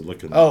 I have to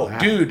look at that. Oh,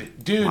 dude,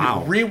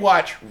 Wow.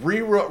 rewatch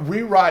Willy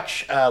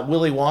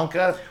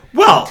Wonka.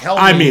 Well, Tell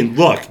I me mean,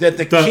 look, that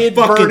the the kid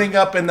fucking- burning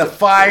up in the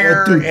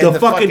fire, Dude, and the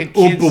fucking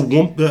kids. Oompa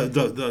Loompa,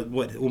 the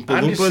what Oompa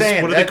I'm just Loompas?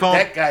 saying, What are they that- called?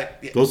 that guy-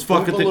 Those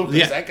fucking Oompa Loompas,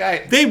 yeah, that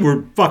guy- They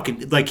were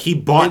fucking like he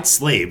bought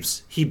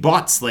slaves. He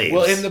bought slaves.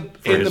 Well, for in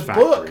his the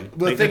factory. book,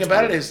 the Like, thing that's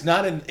about it weird. is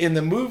not in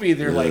the movie.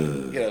 They're like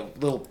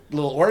little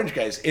orange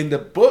guys. In the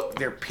book,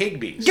 they're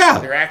pygmies. Yeah.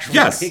 they're actually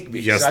Yes.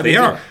 pygmies. Yes, I they mean,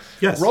 are.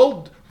 Yes.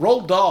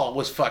 Roald Dahl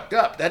was fucked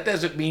up. That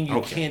doesn't mean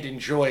you can't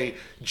enjoy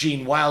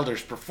Gene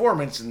Wilder's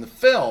performance in the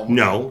film.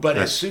 No, but as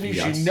that's- soon as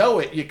yes. you know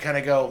it, you kind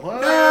of go,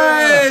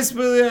 It's that's a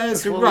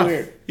little rough.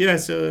 weird. Yeah,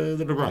 it's a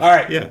little rough. All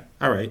right. Yeah.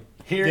 All right.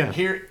 Yeah.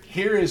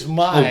 Here is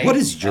my. Oh, what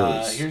is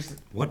yours? Here's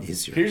What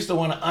is yours? Here's the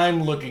one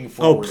I'm looking Oh,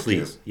 forward to.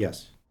 please.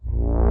 Yes.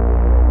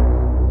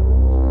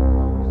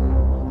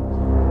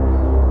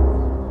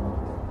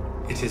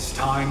 It is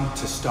time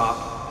to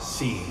stop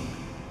seeing.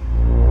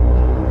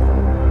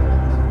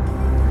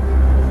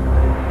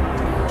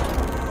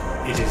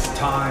 It is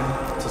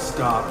time to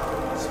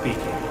stop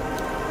speaking.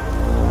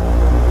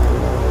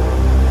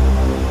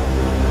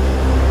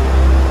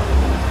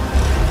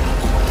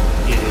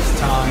 It is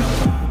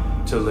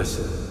time to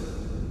listen.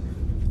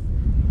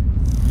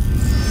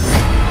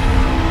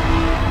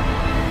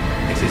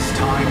 It is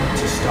time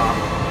to stop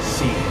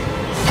seeing.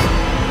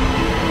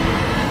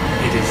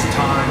 It is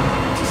time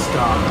to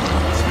stop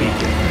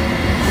speaking.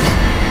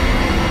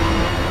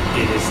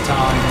 It is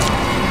time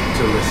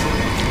to listen.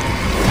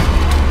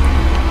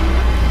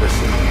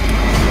 Listen,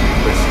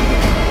 listen,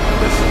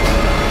 listen,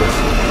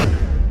 listen.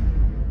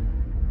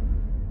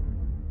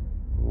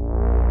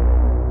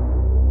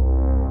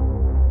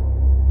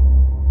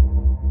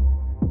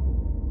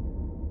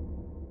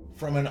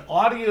 From an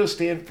audio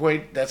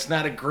standpoint, that's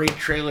not a great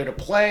trailer to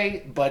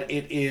play, but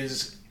it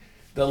is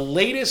the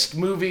latest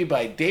movie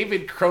by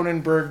David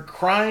Cronenberg,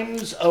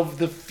 Crimes of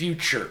the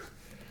Future.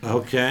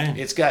 Okay.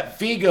 It's got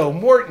Viggo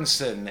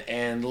Mortensen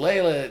and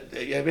Layla.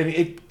 I mean,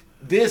 it's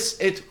This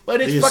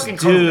fucking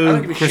Cronenberg. I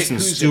don't give a shit Kristen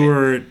who's in it.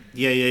 Stewart.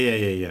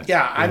 Yeah.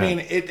 Yeah, I mean,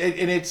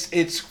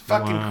 it's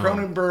fucking Wow.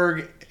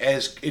 Cronenberg.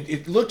 As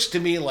it looks to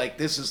me like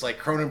this is like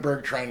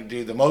Cronenberg trying to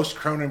do the most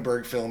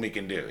Cronenberg film he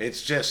can do.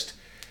 It's just,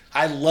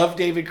 I love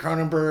David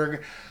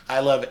Cronenberg.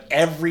 I love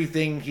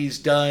everything he's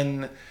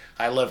done.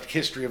 I loved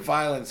History of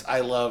Violence.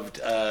 I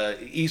loved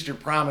Eastern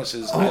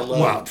Promises. I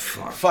loved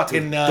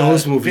fucking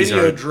those movies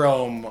are-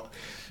 Videodrome.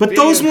 But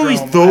those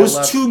movies, Videodrome, those I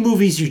loved- two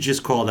movies you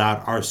just called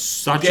out are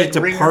such Dead a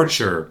Ringers.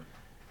 departure.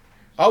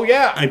 Oh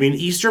yeah. I mean,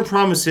 Eastern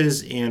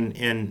Promises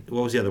and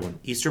what was the other one?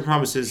 Eastern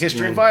Promises. History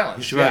of and Violence,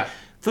 History of yeah. Violence.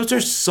 Those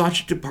are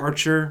such a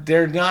departure.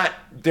 They're not,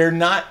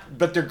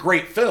 but they're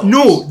great films.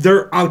 No,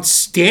 they're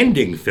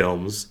outstanding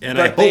films, and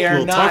but I hope they are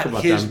we'll not talk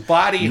about his them.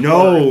 body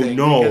horror thing,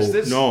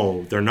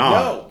 No, they're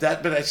not. No,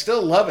 but I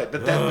still love it.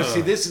 But see,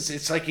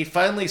 it's like he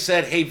finally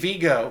said, hey,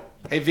 Vigo,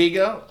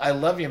 I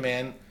love you,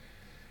 man.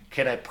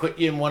 Can I put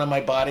you in one of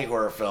my body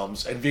horror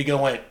films? And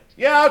Vigo went,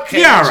 yeah,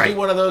 okay, let's do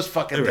one of those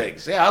fucking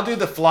things. Yeah, I'll do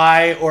The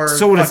Fly or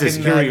so what is this?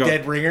 Here we go.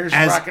 Dead Ringers,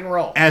 rock and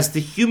roll. As the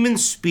human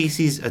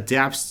species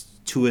adapts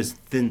to a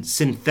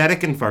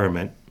synthetic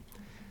environment,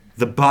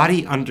 the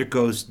body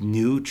undergoes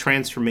new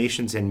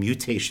transformations and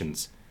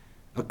mutations.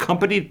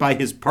 Accompanied by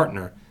his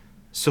partner,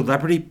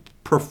 celebrity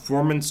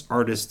performance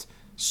artist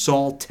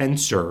Saul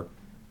Tenser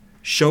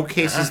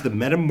showcases the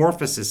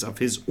metamorphosis of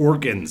his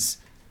organs.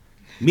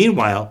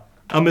 Meanwhile,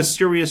 a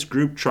mysterious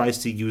group tries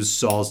to use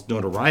Saul's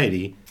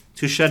notoriety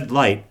to shed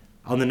light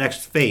on the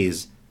next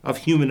phase of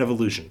human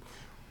evolution.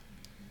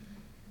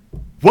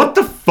 What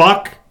the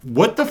fuck?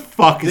 What the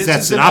fuck is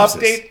that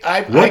synopsis?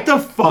 What the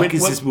fuck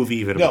is this movie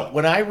even about? No,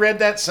 when I read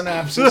that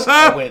synopsis,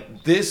 I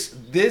went, this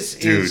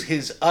is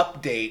his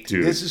update.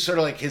 Dude. This is sort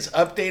of like his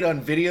update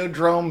on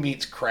Videodrome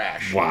meets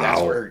Crash. Wow.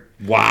 That's where,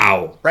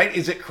 wow. Right?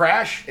 Is it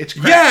Crash? It's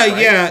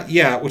Crash,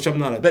 yeah, which I'm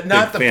not a But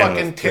not the big fan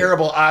fucking of,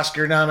 terrible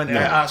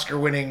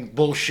Oscar-winning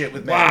bullshit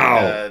with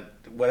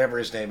whatever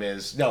his name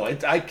is. No,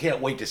 I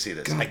can't wait to see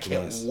this. I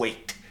can't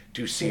wait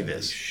to see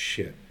this.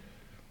 Shit.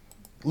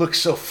 Looks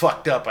so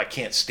fucked up, I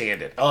can't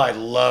stand it. Oh, I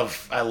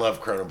love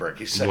Cronenberg.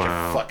 He's such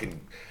a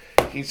fucking...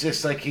 He's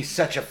just like, he's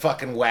such a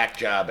fucking whack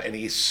job, and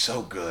he's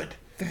so good.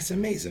 That's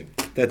amazing.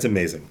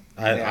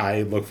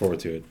 I look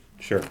forward to it.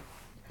 Sure.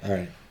 All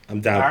right. I'm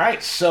down. All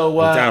right, so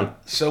I'm down.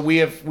 So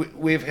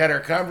we've had our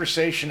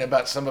conversation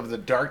about some of the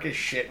darkest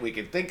shit we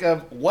could think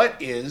of. What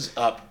is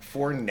up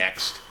for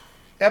next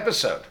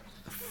episode?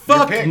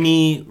 Fuck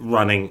me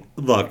running.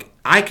 Look,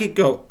 I could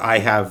go. I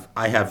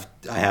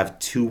have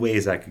two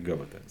ways I could go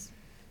with this.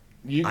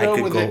 You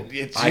go with it.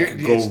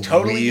 It's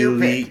totally your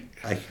pick.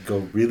 I could go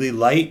really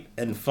light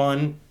and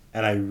fun,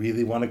 and I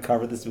really want to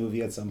cover this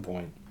movie at some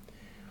point.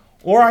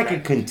 Or I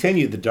could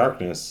continue the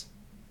darkness,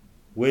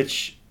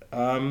 which,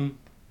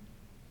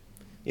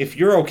 if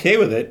you're okay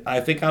with it,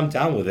 I think I'm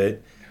down with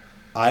it.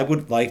 I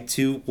would like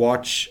to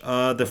watch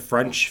the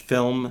French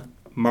film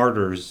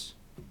Martyrs.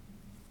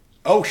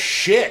 Oh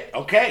shit!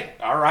 Okay,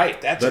 all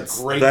right, that's a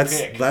great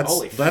pick.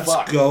 Holy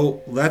fuck!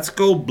 Let's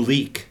go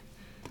bleak.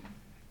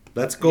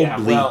 Let's go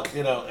bleak.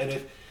 Well, and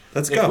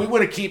if we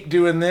want to keep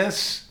doing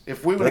this, then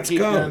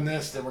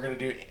we're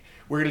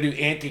gonna do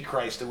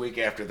Antichrist the week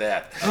after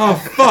that. Oh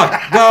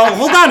fuck! Well,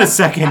 hold on a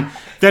second.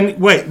 Then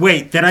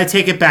wait. Then I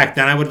take it back.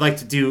 Then I would like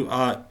to do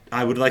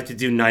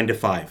 9 to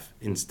 5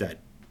 instead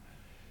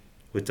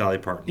with Dolly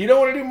Parton. You don't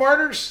want to do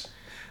Martyrs?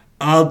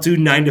 I'll do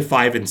 9 to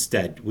 5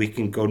 instead. We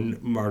can go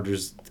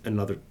Martyrs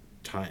another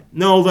time.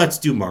 No, let's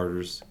do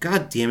Martyrs.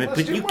 God damn it!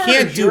 Let's but you Martyrs.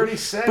 can't do. You already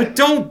said but it.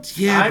 don't.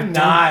 Yeah, I'm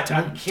not.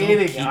 I'm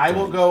kidding. I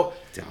will go.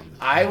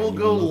 I will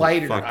go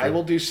lighter. motherfucker. I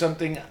will do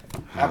something.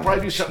 I'll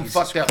probably do something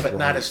fucked up, but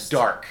not as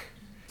dark.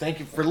 Thank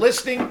you for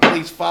listening.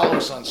 Please follow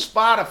us on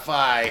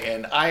Spotify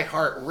and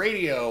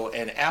iHeartRadio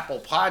and Apple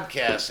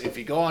Podcasts. If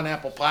you go on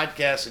Apple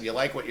Podcasts and you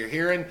like what you're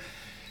hearing,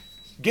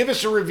 give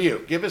us a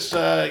review. Give us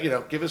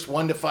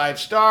 1 to 5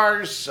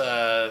 stars.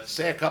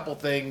 Say a couple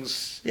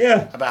things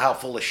about how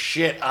full of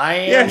shit I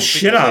am. Yeah,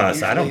 shit on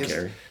us. I don't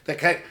care. The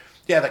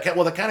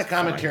kind of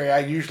commentary I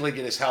usually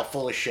get is how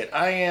full of shit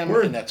I am,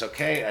 and that's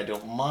okay. I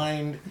don't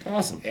mind.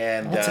 Awesome.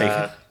 And I'll take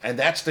it. And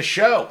that's the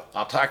show.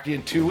 I'll talk to you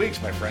in 2 weeks,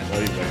 my friend.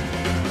 Love you,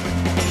 buddy.